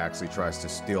Yuffie actually tries to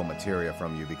steal materia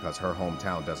from you, because her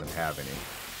hometown doesn't have any.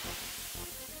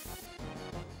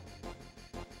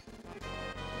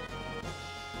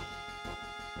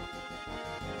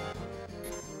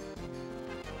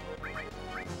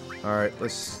 All right,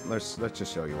 let's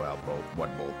just show you how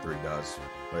what Bolt 3 does.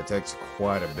 But it takes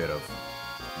quite a bit of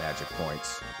magic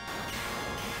points.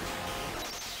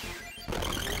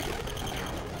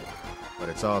 But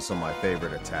it's also my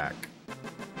favorite attack.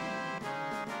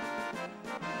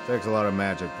 Takes a lot of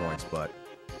magic points, but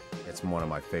it's one of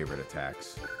my favorite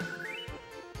attacks.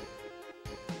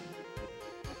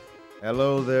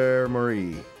 Hello there,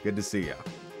 Marie. Good to see ya.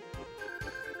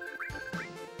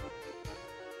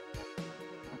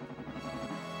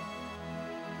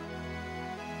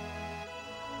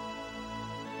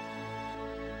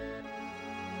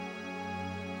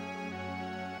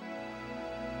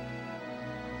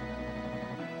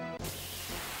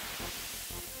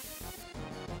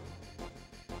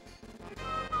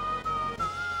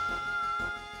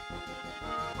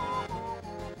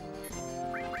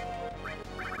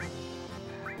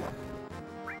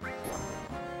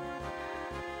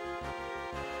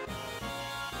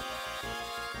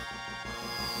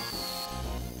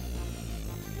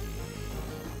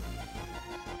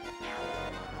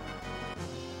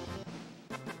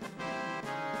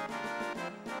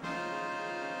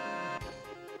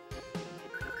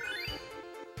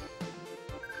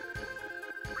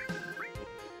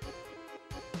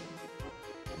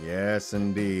 Yes,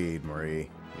 indeed, Marie.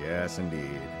 Yes,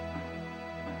 indeed.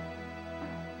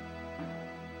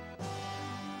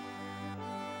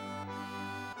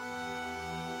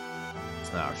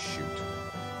 Oh, shoot.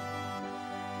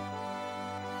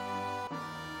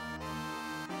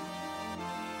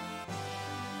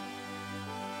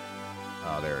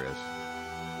 Oh, there it is.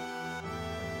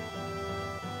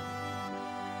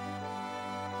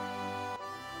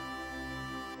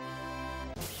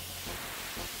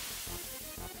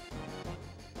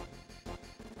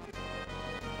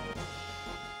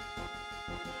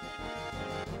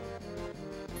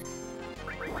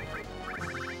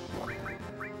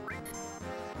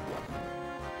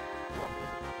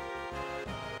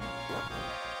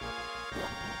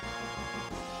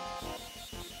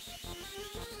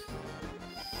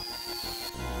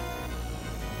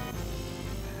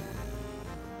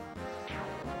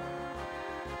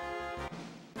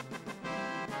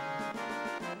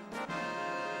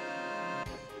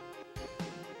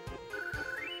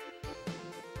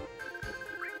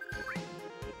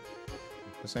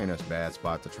 This ain't a bad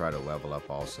spot to try to level up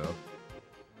also.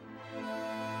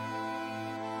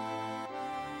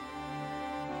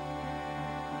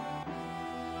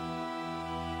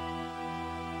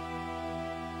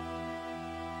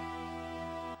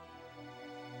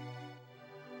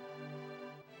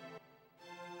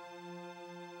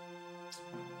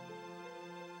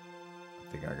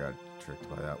 I think I got tricked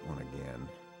by that one again.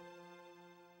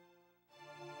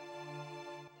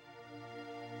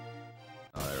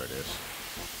 Oh, there it is.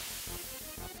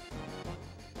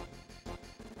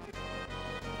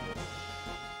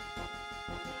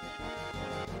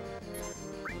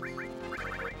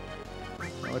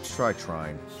 Now let's try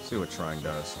Trine. See what Trine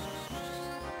does.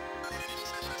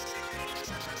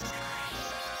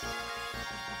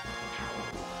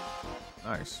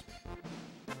 Nice.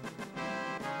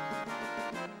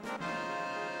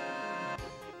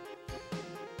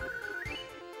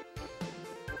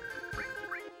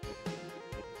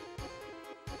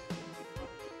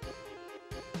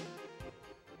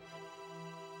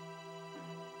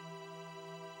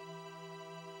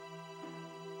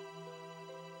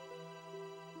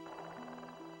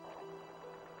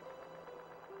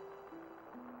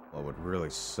 Well, it would really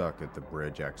suck if the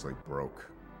bridge actually broke.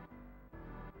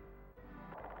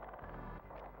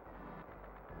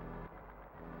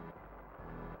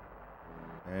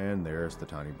 And there's the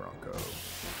tiny Bronco.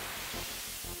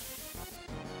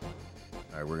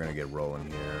 Alright, we're gonna get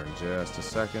rolling here in just a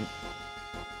second.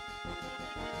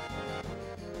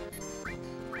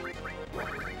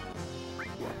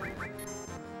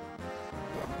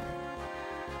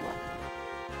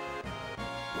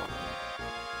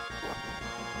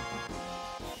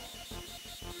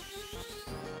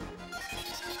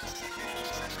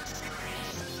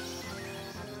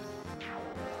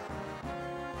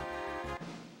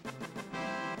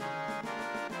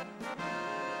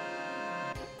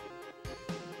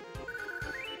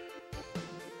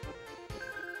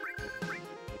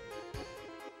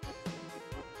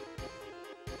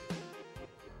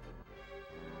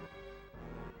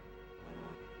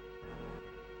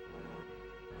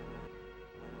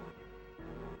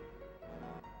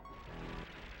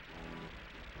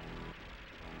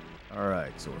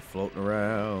 Alright, so we're floating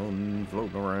around,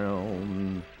 floating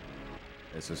around.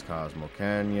 This is Cosmo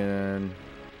Canyon.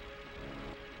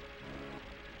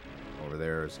 Over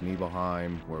there is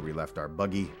Nibelheim, where we left our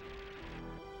buggy.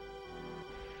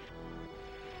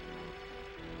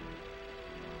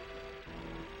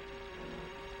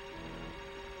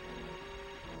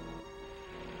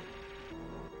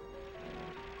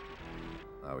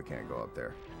 Oh, we can't go up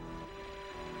there.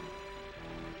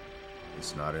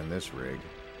 It's not in this rig.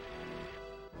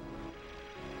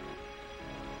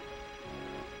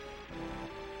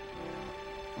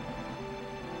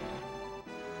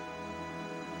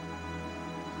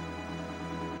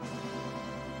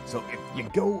 So if you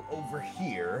go over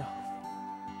here,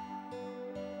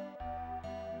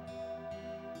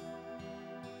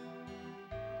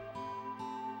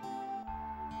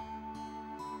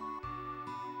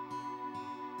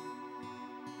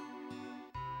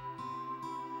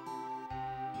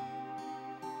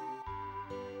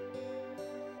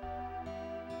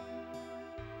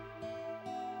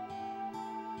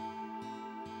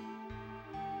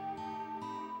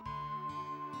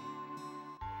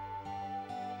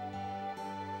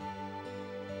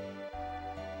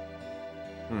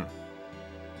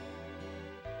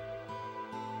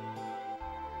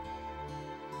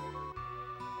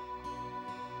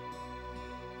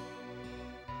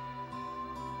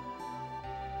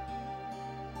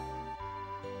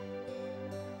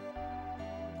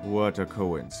 what a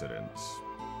coincidence.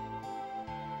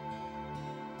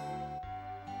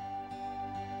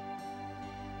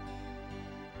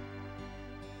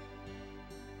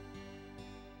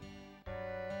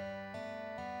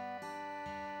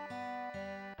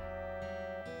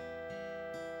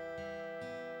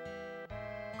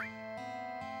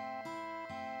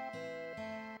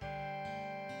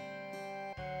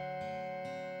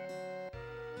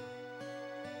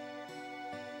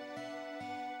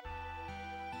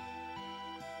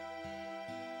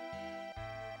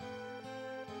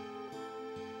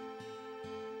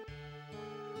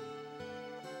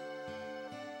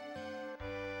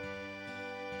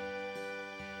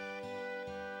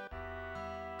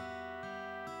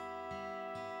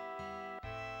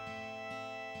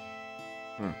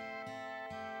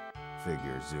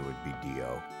 Figures it would be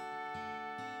Dio.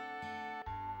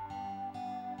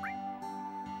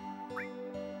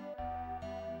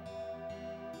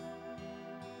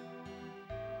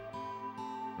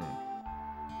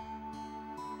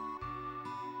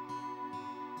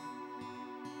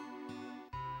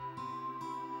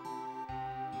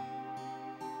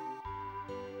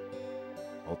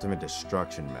 Ultimate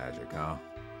destruction magic, huh?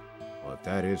 Well, if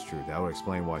that is true, that would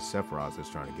explain why Sephiroth is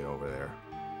trying to get over there.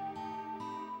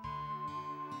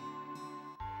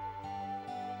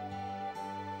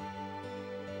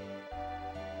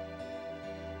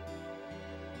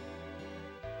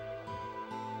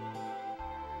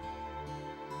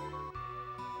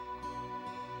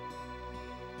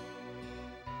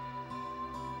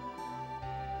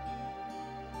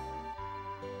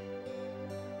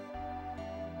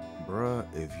 Bruh,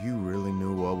 if you really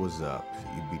knew what was up,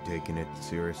 you'd be taking it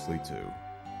seriously too.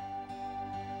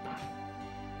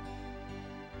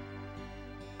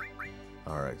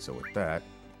 Alright, so with that,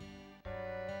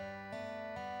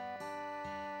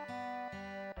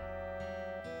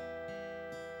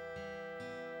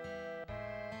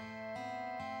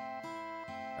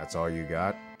 that's all you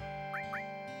got?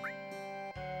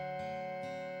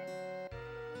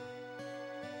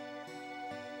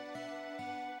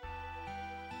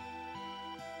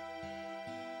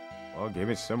 Well, give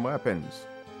me some weapons.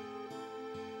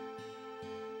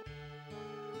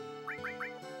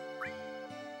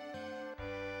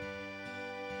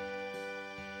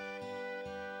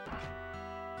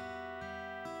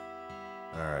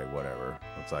 Alright, whatever.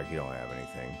 Looks like you don't have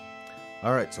anything.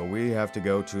 Alright, so we have to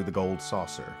go to the Gold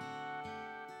Saucer.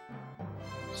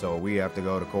 So we have to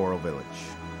go to Coral Village.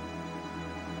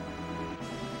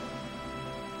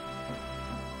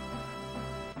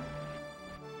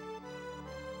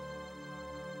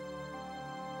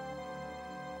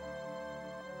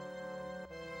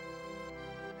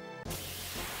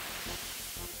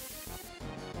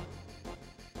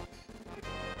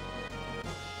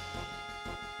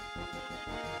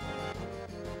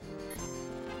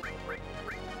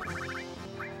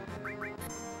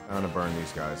 I'm gonna burn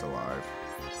these guys alive.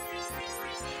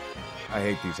 I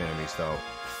hate these enemies though.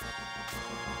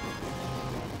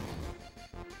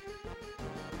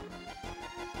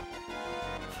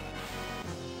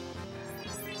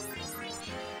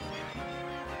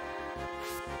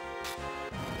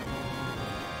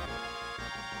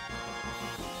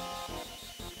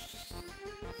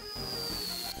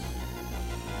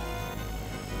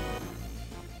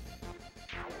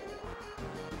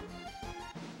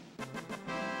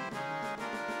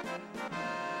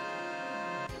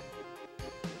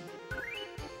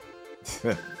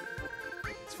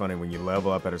 It's funny when you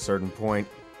level up at a certain point,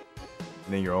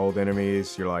 and then your old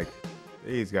enemies, you're like,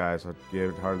 these guys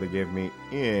hardly give me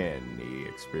any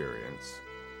experience.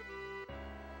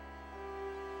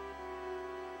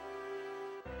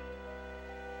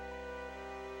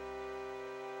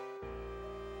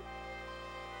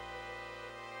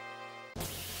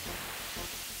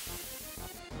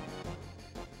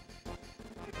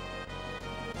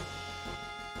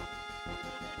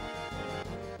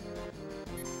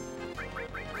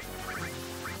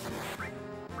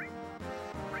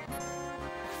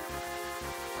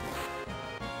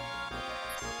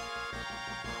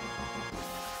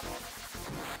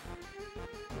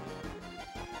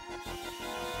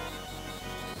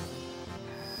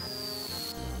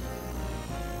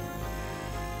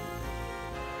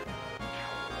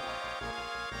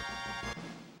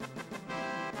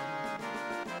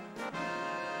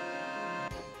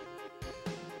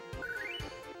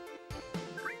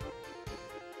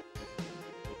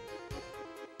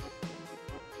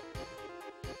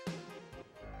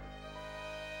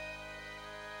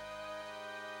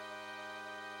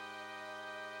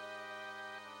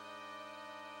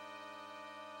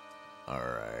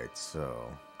 Alright,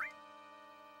 so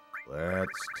let's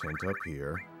tint up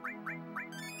here.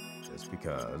 Just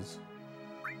because.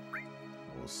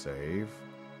 We'll save.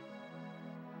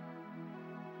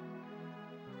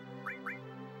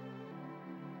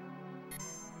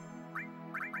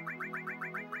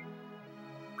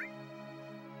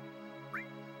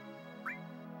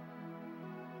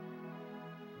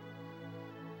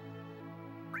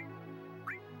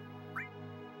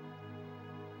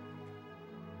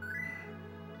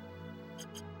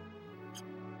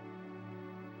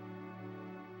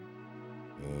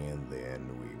 And then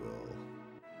we will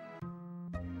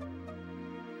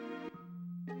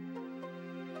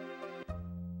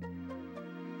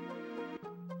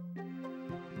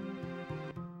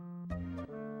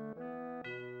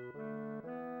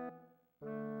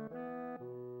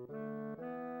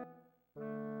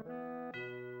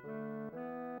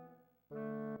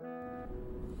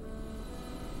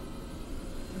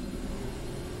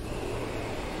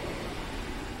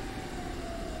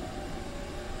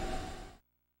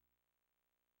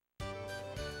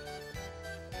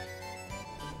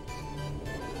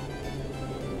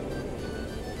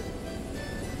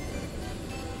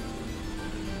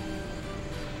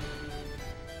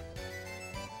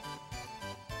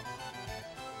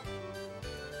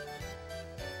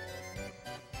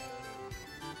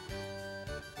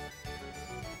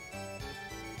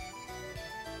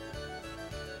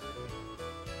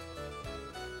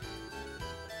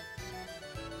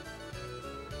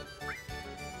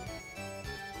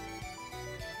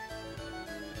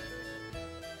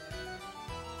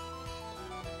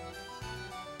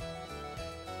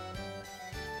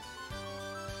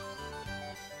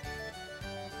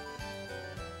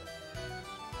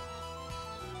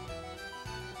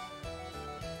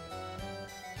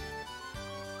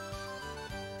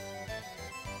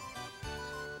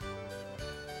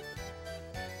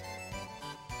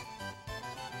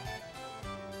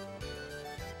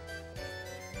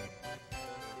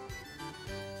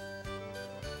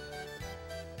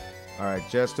Alright,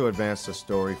 just to advance the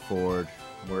story forward,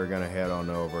 we're gonna head on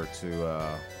over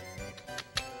to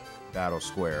Battle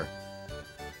Square.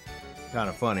 Kind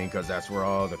of funny, because that's where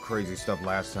all the crazy stuff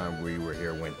last time we were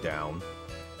here went down.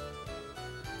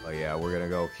 But yeah, we're gonna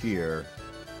go here.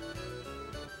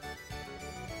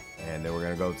 And then we're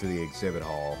gonna go to the exhibit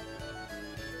hall.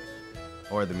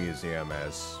 Or the museum,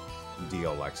 as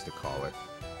Dio likes to call it.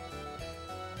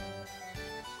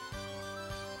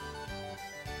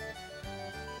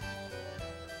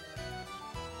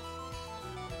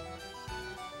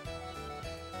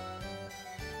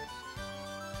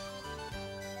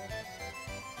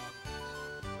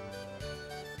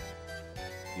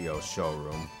 Dio's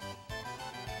showroom.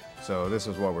 So this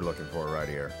is what we're looking for right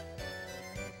here.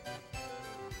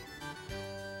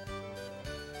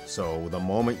 So the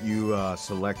moment you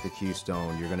select the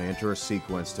Keystone, you're going to enter a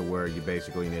sequence to where you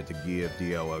basically need to give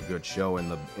Dio a good show in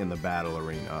the battle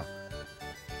arena.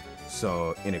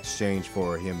 So in exchange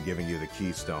for him giving you the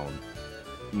Keystone.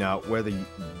 Now,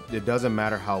 it doesn't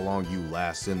matter how long you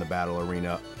last in the battle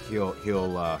arena, he'll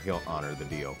honor the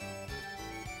deal.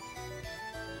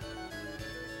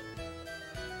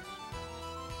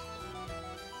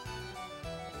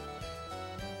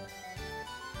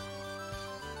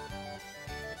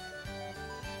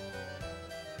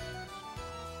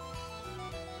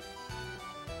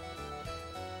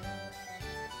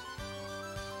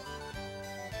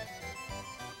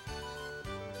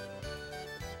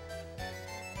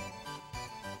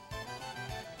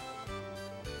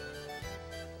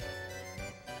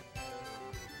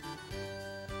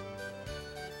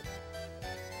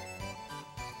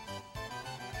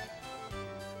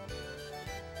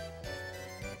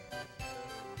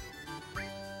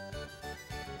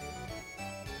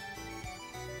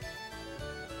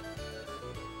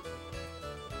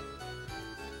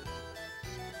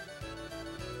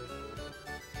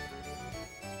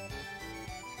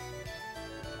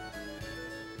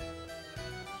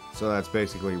 So that's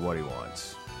basically what he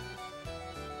wants.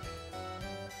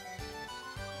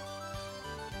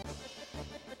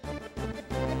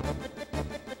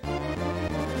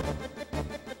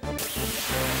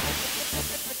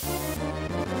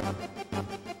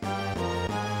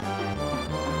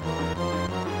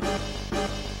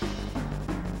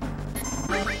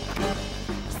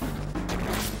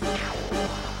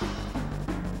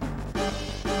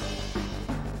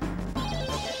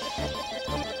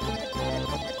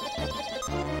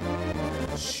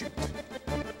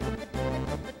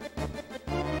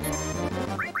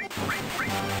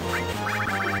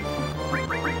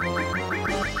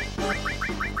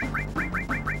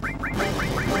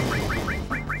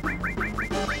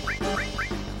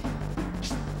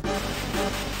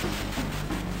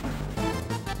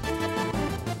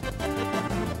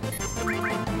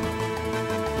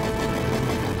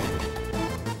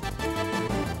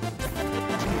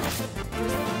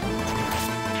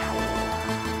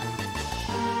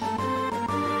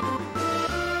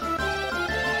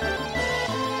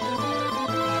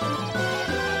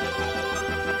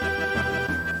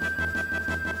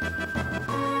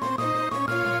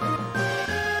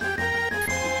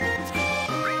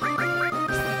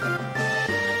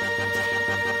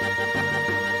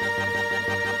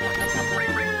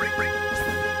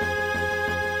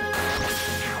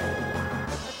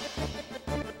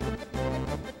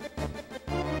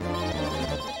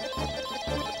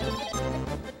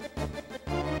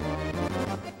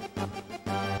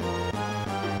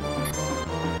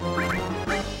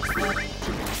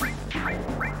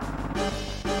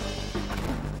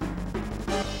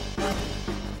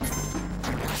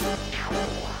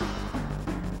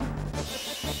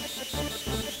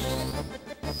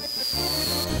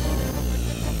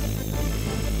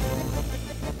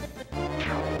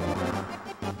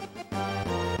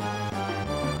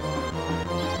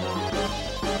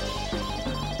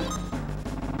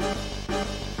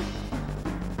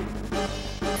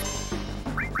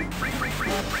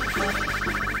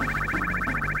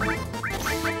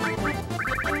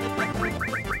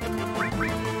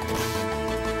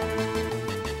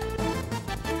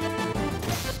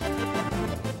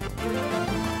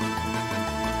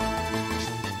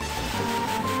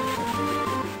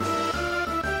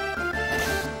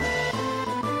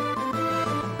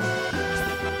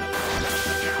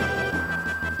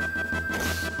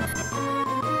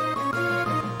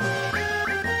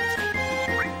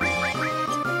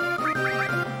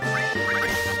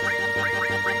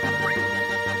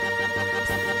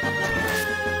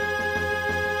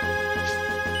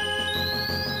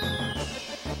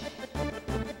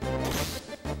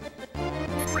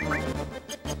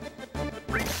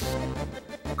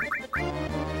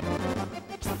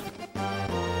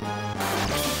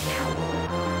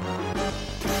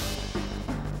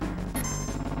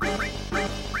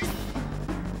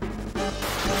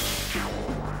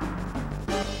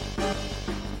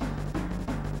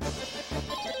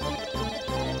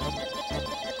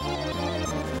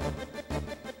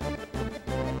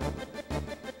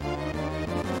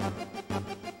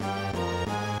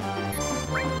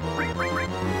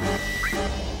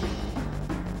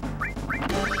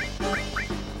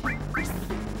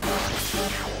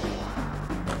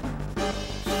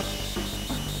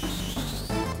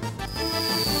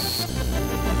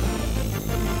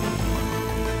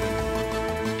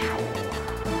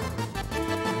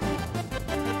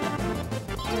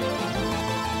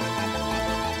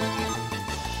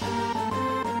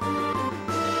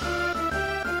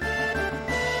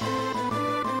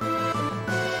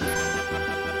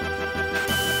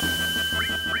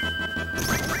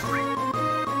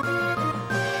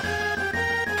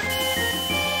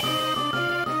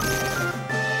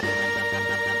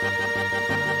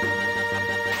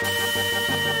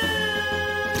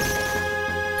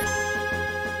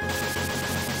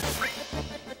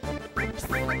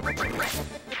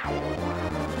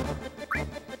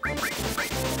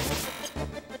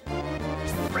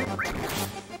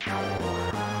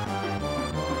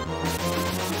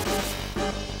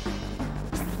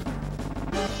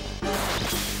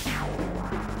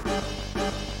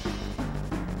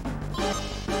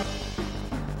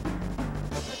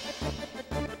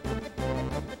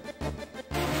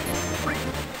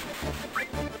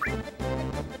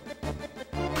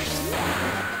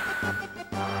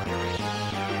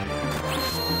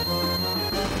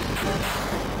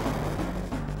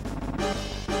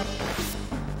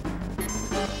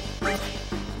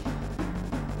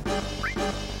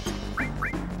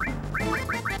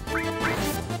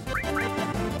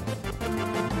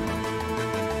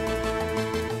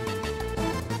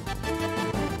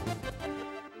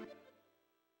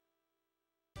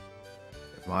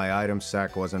 my item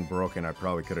sack wasn't broken, I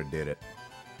probably could have did it.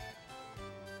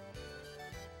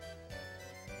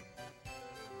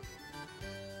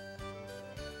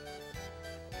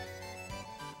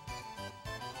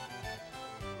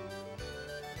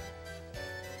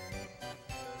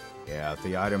 Yeah, if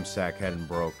the item sack hadn't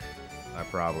broke, I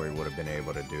probably would have been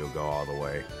able to go all the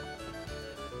way.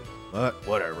 But,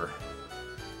 whatever.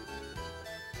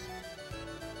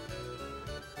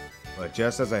 But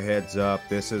just as a heads up,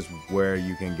 this is where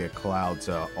you can get Cloud's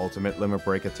ultimate limit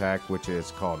break attack, which is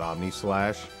called Omni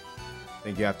Slash. I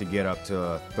think you have to get up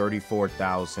to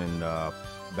 34,000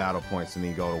 battle points and then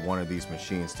you go to one of these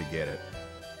machines to get it.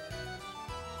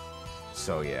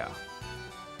 So yeah.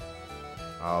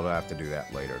 I'll have to do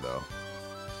that later though.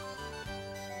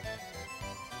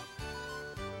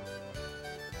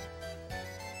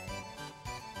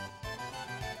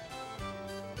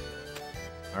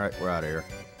 Alright, we're out of here.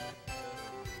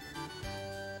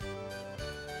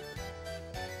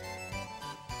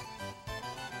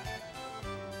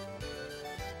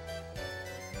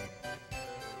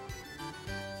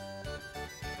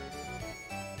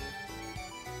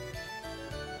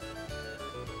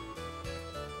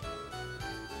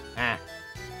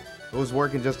 It was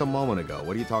working just a moment ago.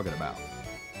 What are you talking about?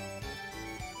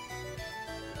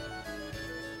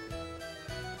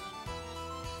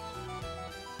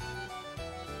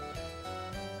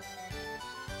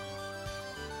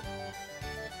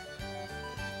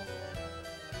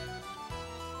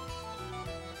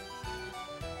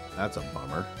 That's a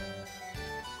bummer.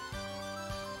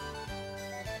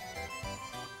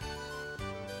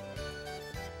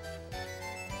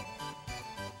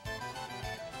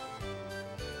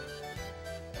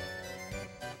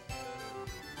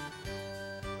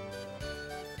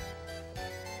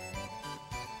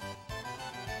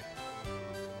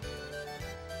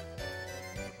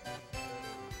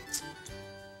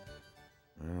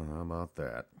 Well, how about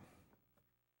that?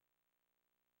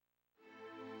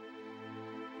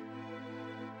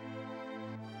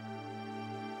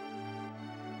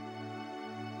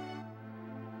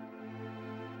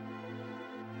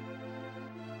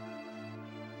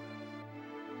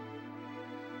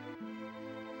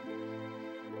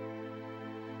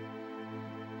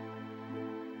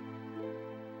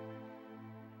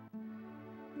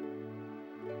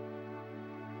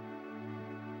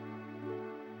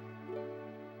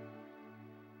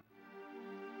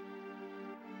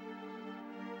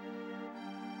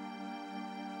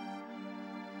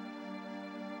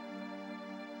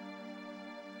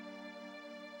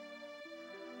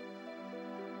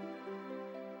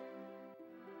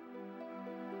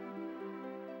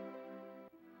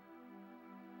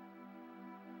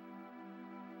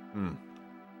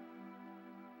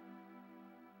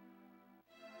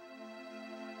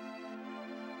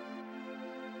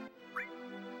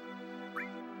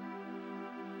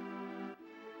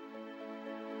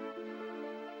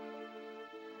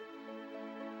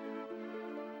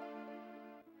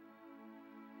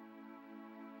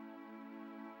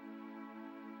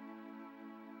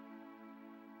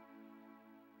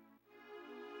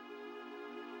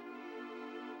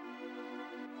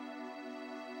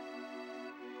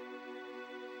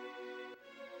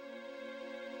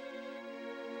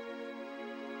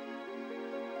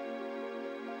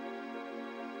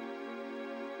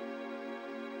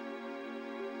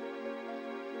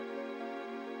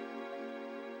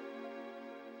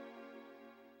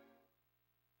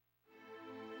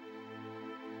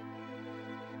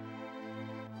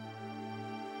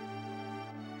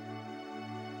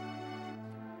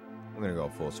 I'm gonna go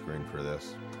full screen for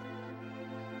this.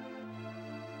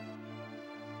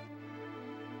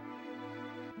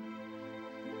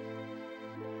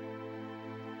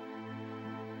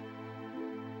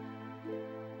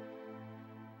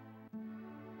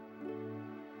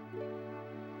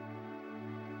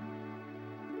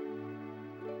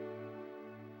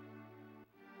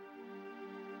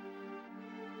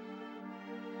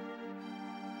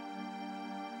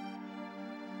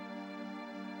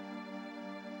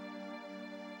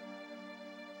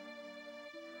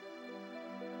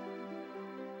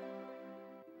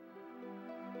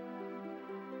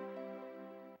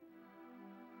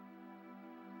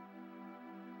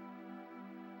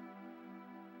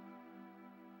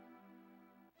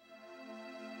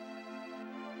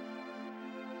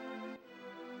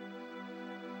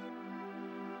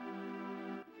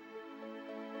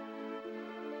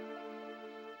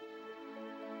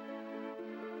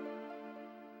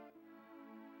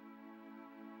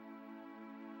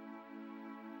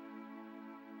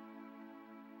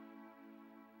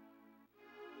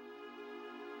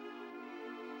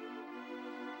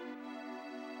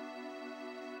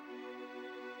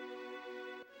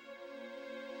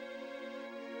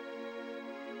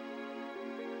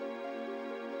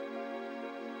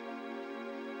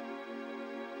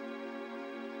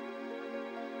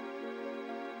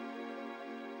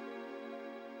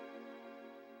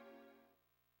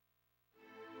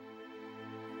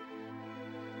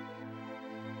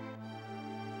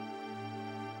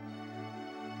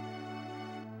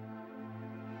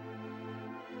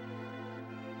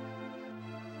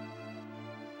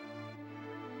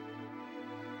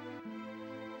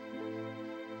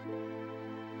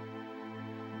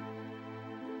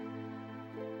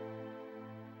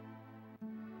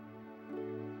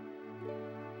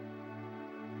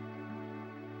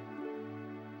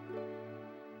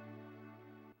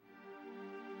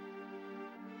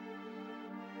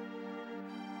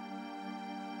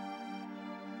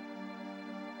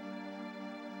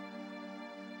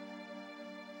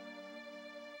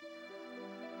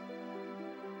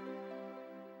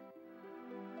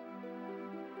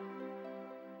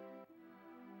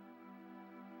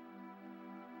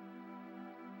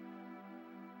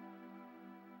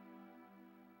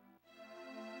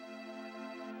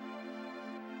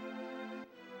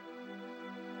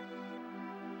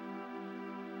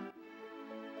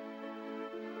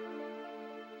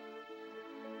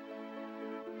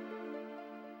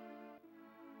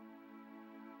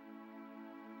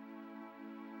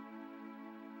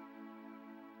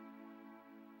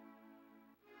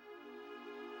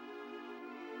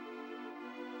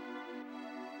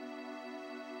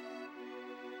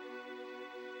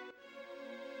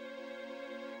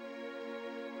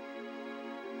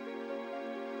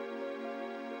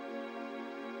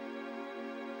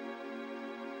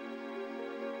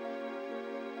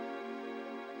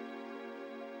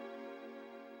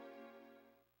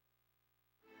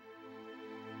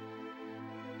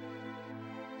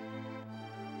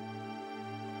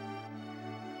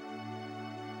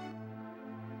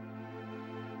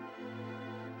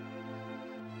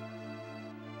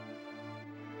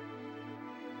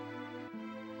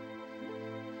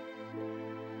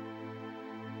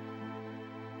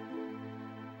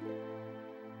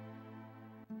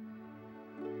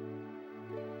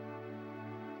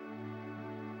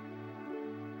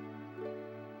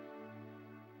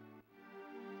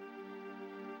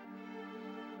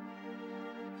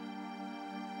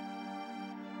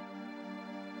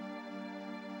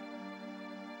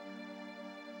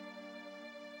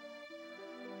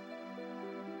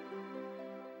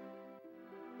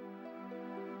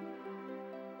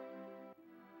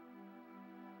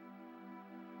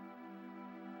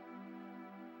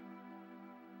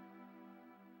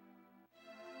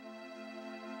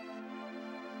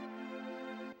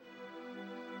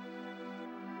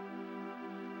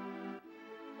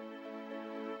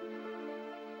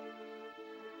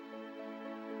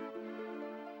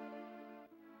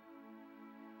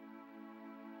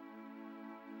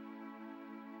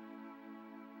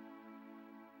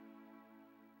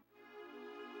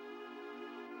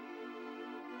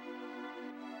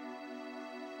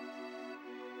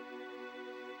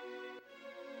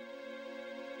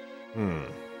 Hmm.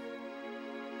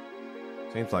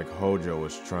 Seems like Hojo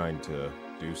was trying to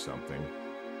do something.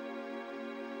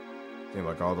 Seemed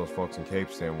like all those folks in Cape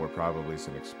Town were probably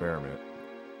some experiment.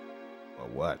 But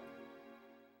what?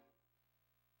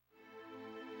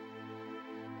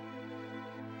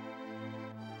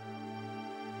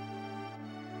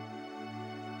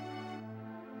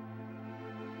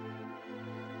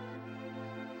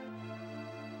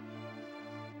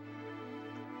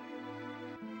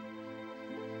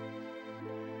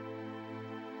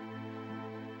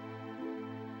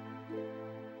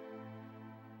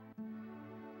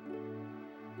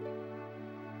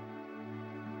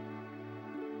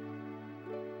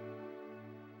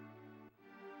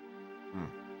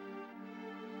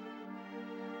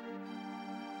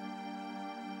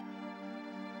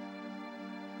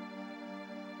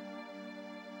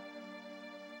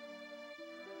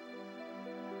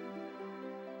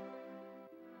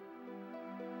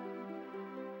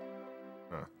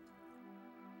 Huh.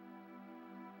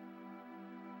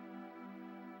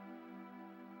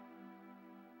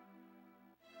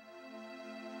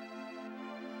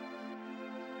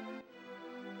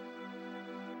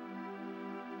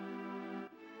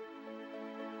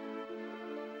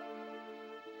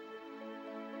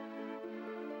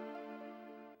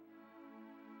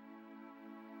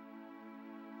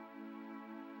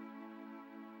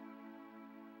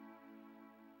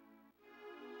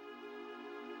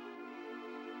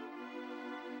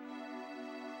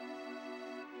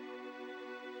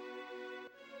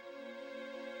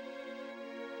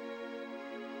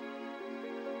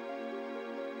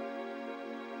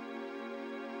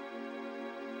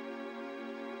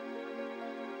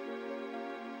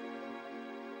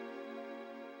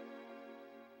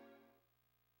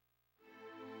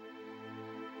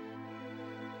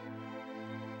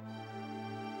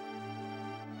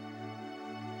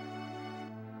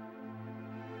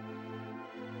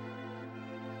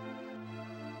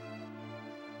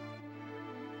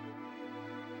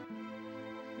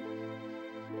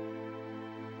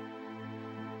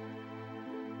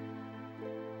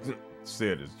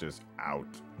 Cid is just out.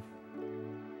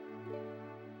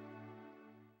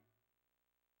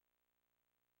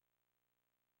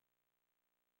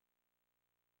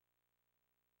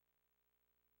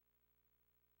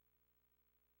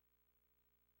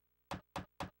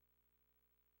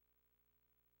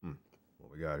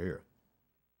 What we got here?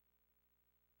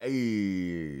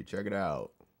 Hey, check it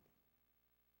out.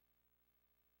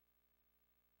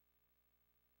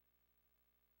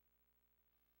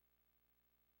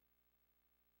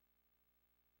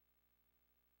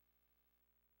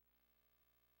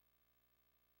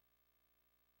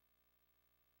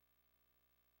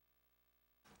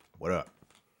 What up?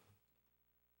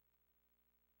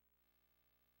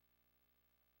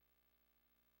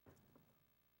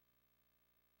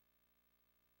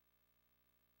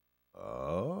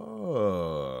 Oh,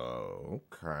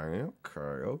 okay.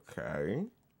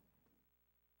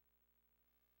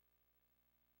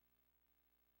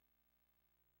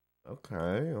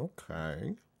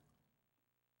 Okay.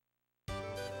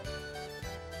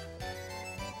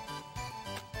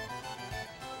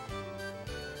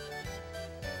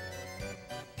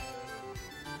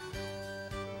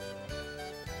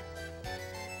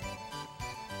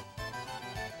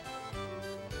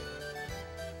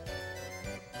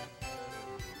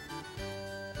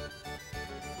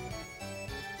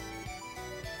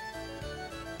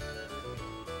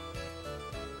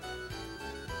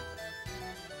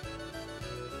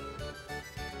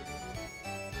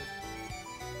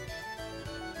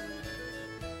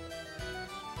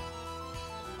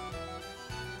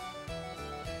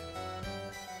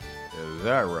 Is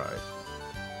that right?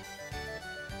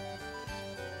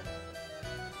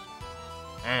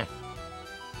 Eh.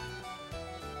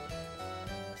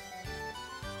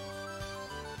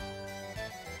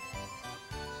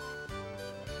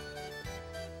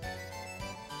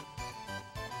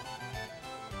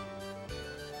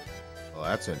 Well,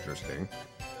 that's interesting.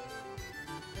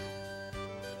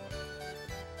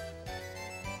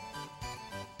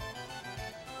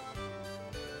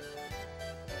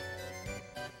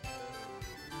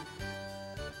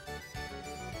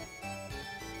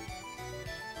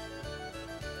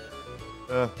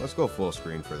 Let's go full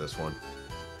screen for this one.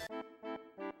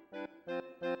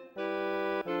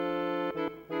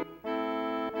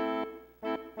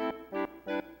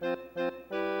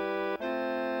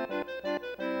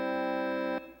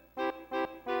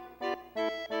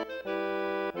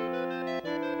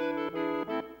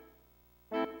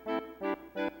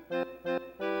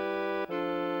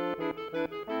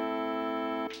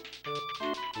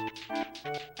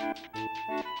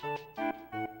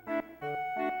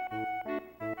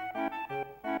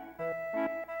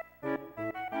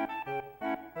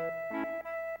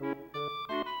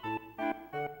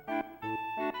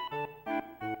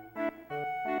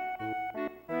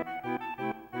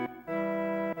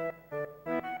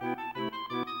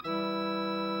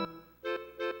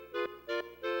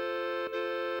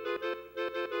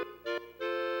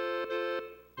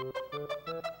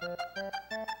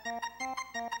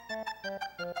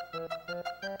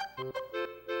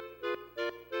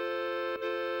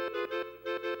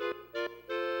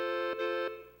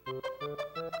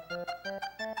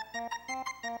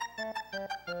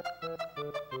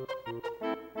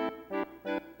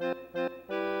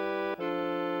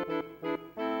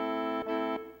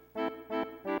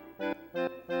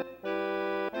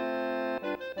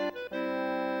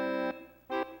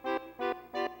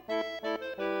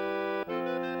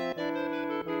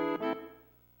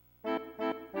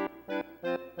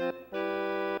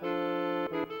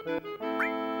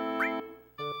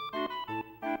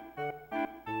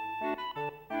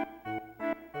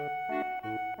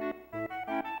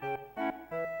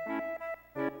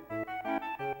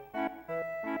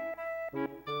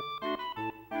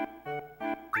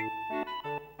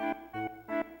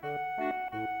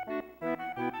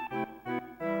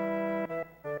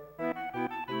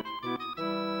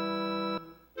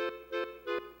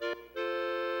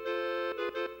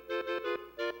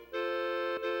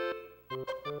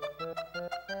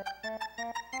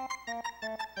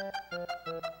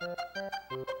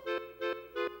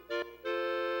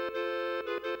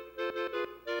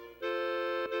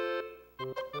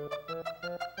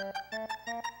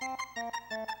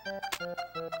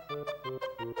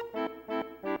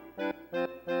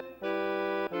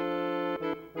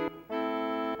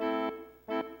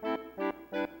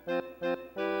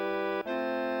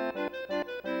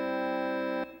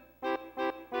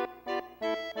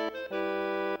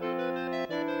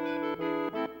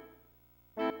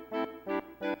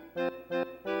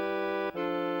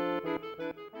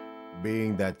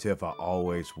 being that Tifa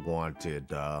always wanted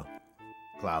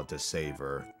Cloud to save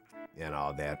her and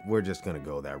all that, we're just gonna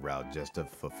go that route just to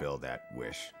fulfill that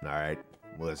wish. All right,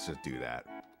 let's just do that.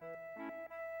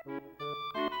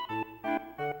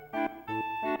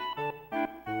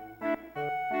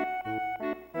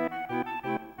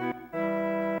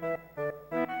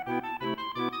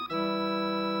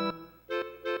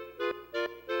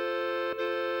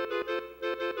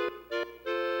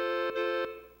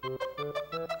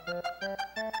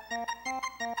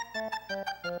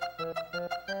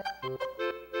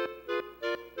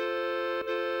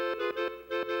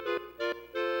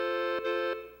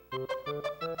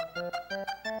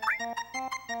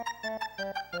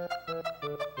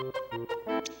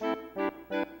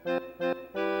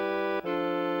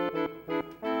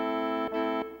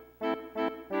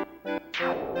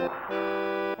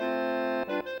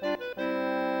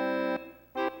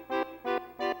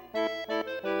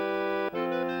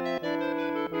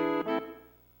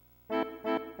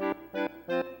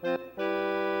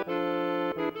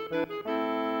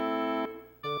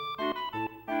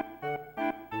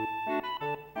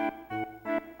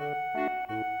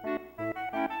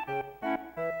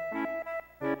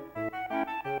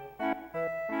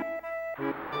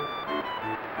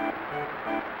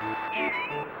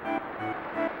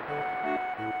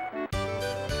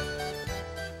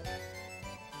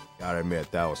 Gotta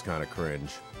admit, that was kind of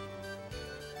cringe.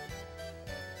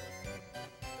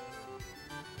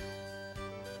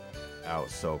 That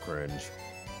was so cringe.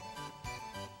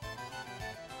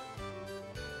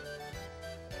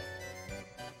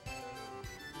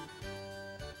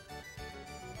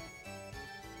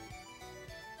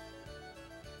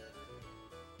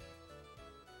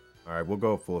 All right, we'll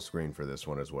go full screen for this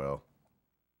one as well.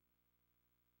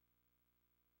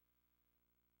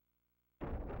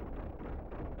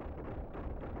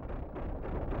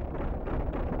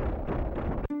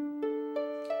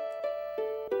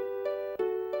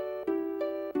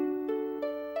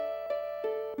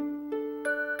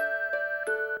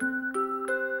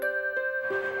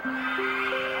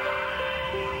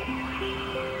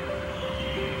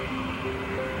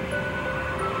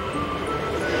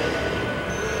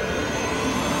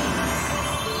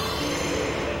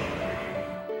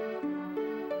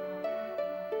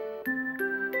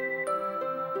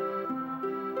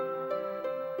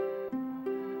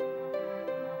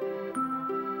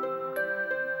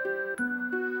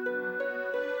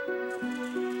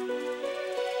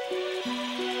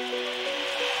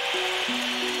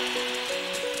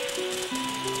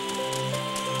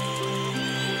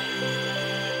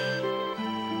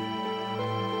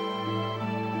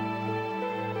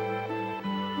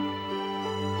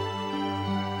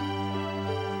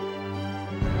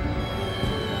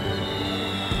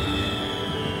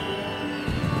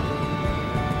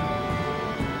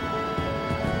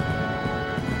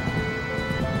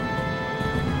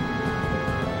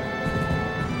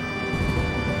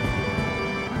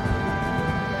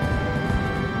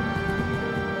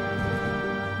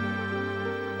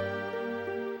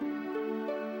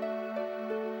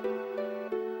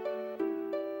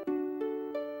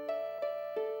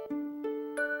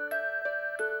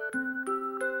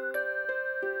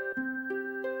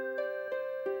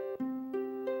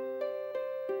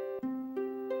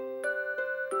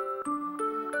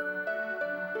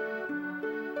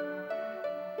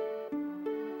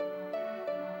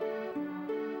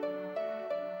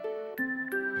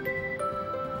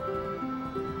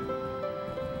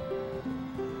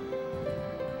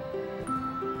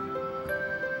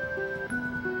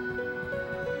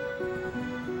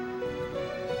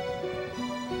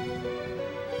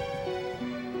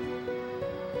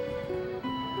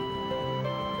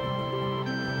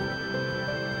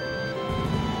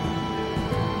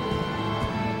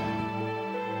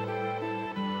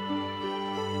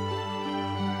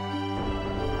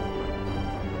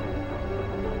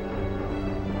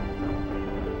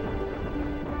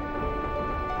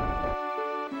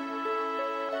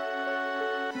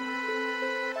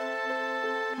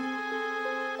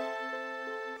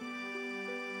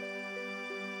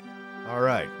 All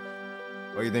right.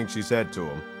 What do you think she said to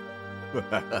him?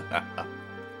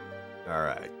 All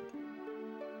right.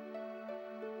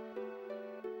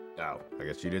 Oh, I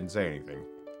guess she didn't say anything.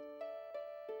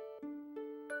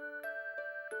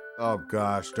 Oh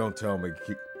gosh, don't tell me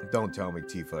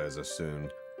Tifa is a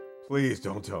Soon. Please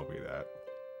don't tell me that.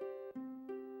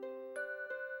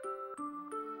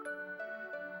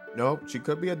 Nope, she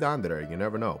could be a Dandere, you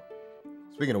never know.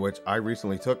 Speaking of which, I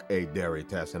recently took a dairy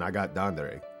test and I got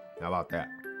Dandere. How about that?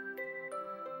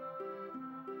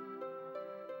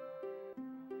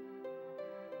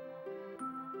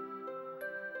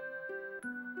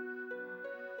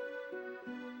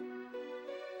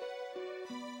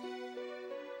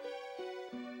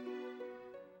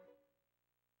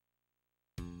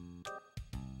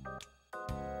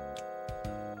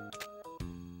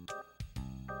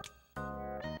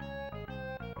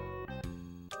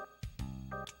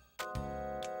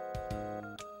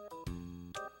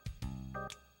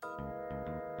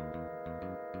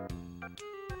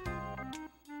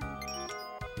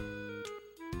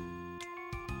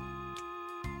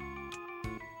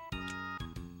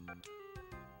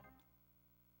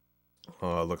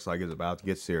 Oh, it looks like it's about to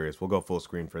get serious. We'll go full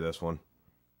screen for this one.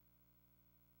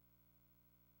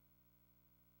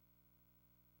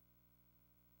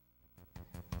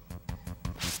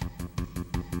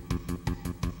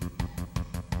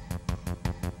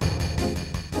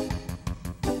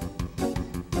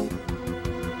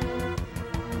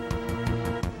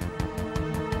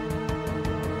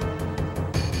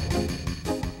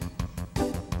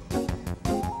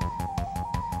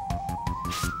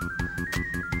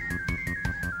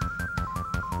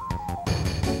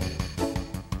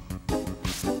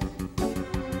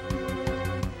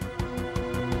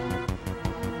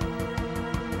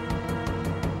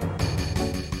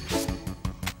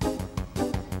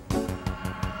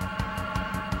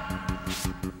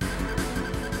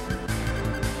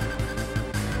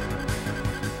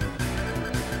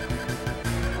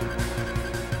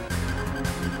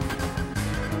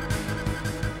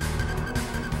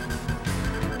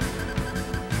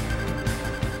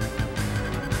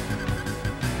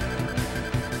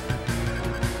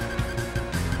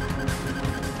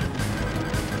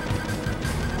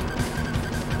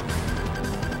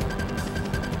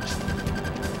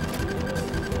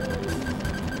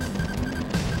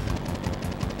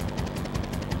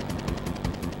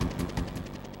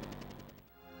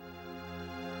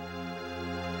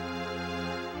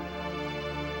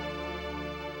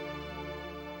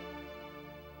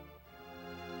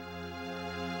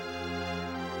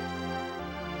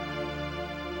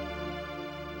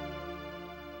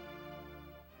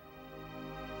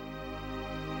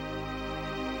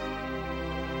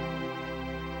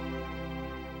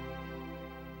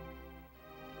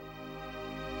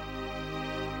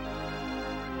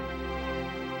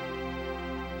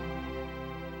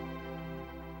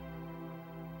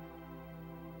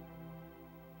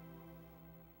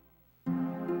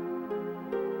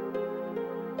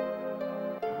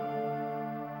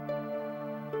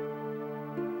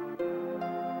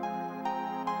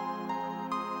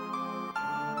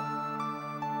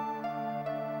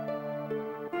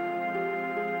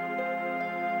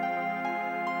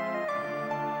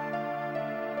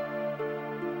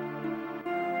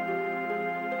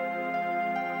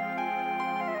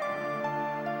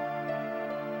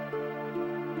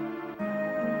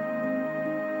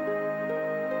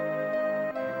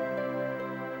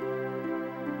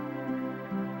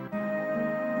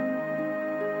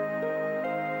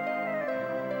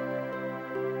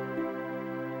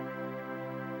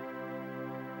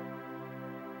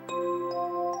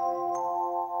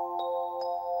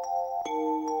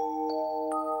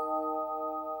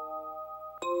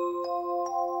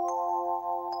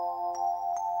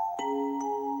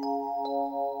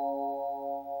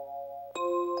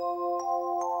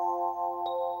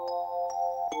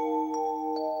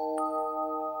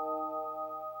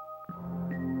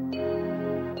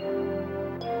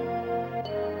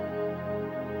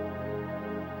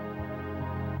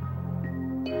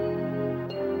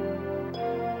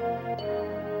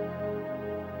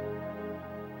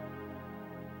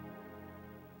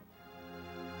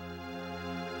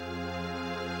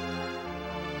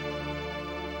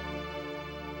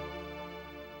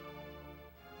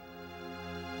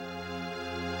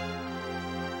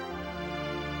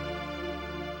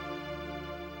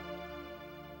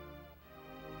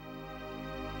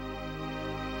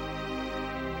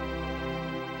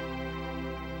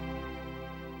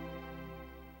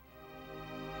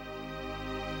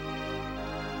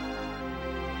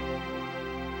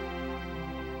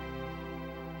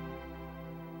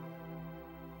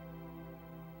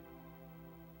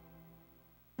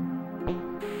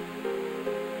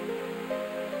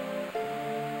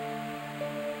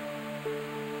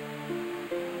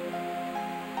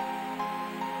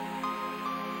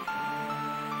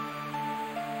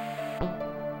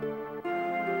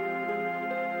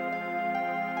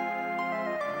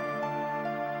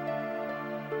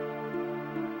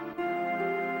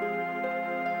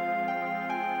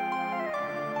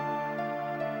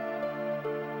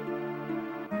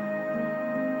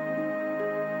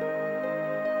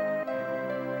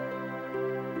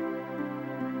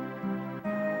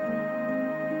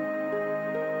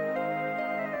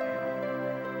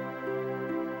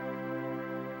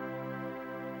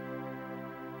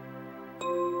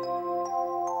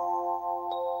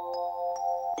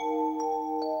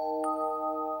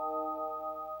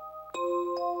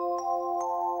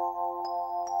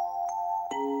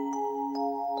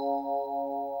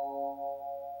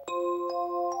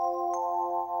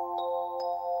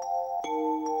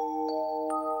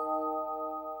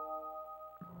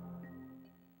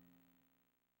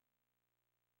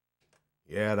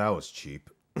 Yeah, that was cheap.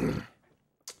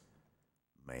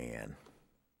 Man.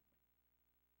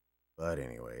 But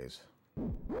anyways.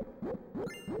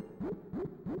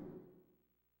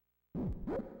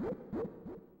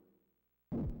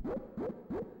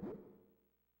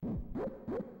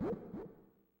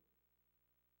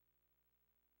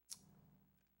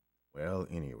 Well,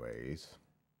 anyways.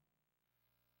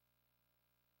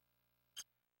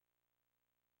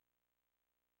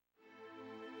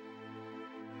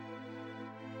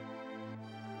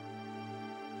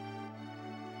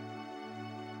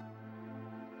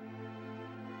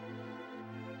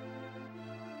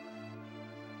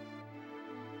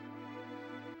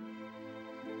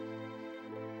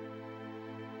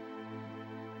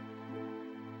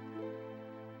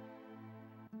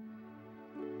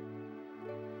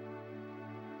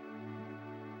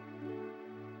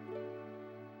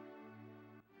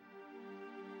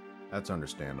 That's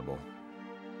understandable.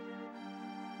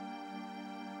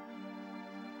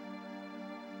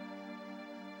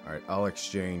 Alright, I'll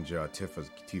exchange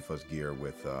Tifa's gear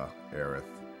with Aerith,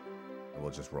 and we'll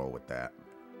just roll with that.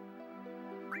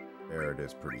 Aerith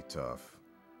is pretty tough.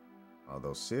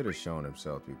 Although Cid has shown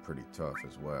himself to be pretty tough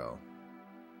as well.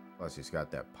 Plus he's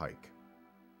got that pike,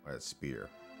 or that spear.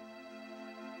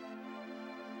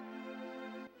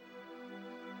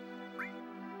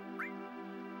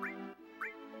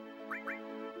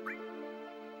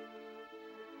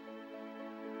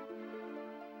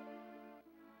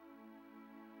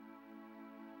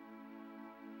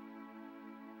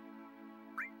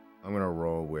 I'm gonna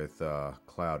roll with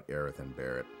Cloud, Aerith, and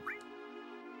Barret.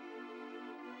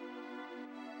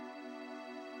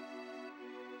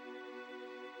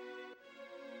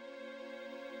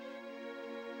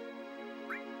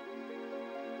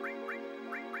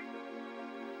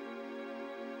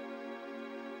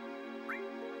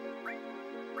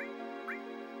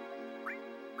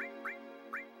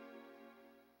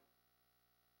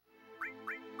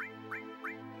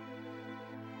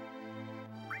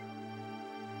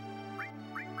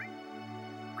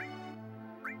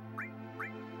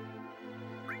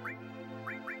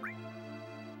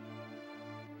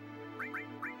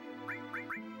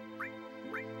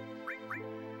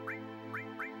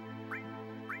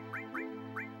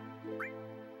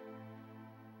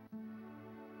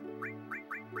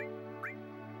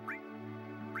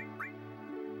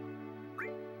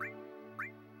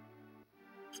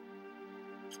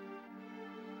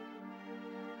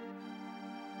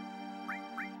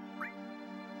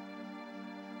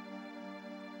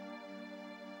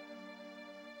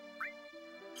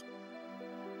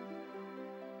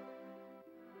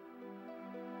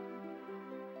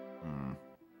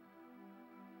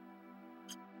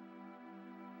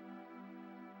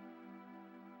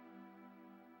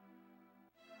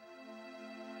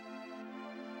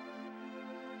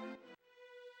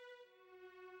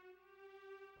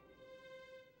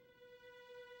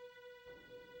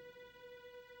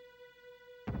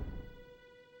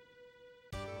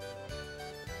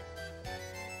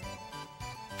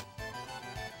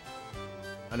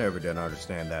 I never did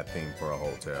understand that theme for a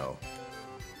hotel.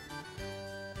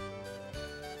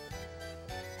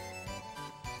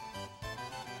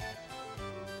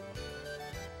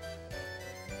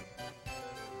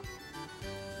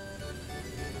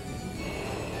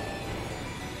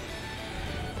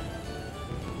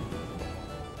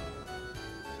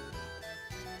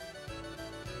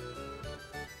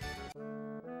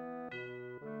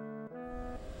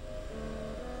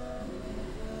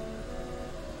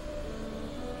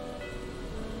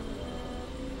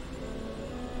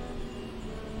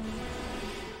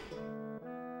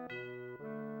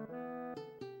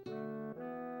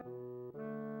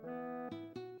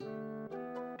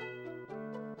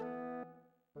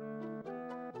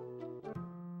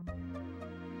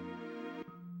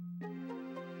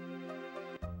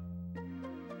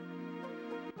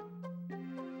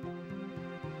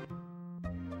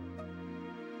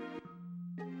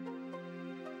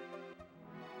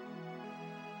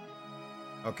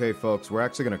 Okay, folks, we're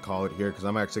actually going to call it here because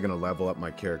I'm actually going to level up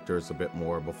my characters a bit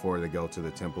more before they go to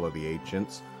the Temple of the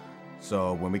Ancients.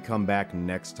 So when we come back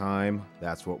next time,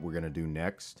 that's what we're going to do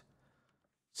next.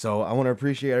 So I want to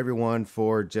appreciate everyone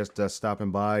for just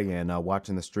stopping by and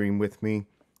watching the stream with me.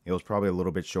 It was probably a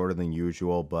little bit shorter than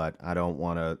usual, but I don't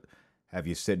want to have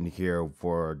you sitting here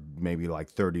for maybe like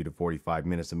 30 to 45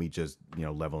 minutes of me just,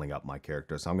 leveling up my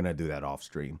character. So I'm going to do that off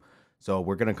stream. So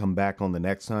we're going to come back on the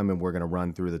next time and we're going to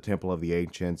run through the Temple of the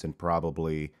Ancients and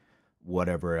probably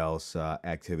whatever else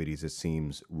activities it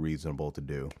seems reasonable to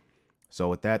do. So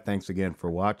with that, thanks again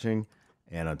for watching.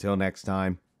 And until next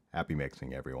time, happy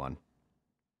mixing, everyone.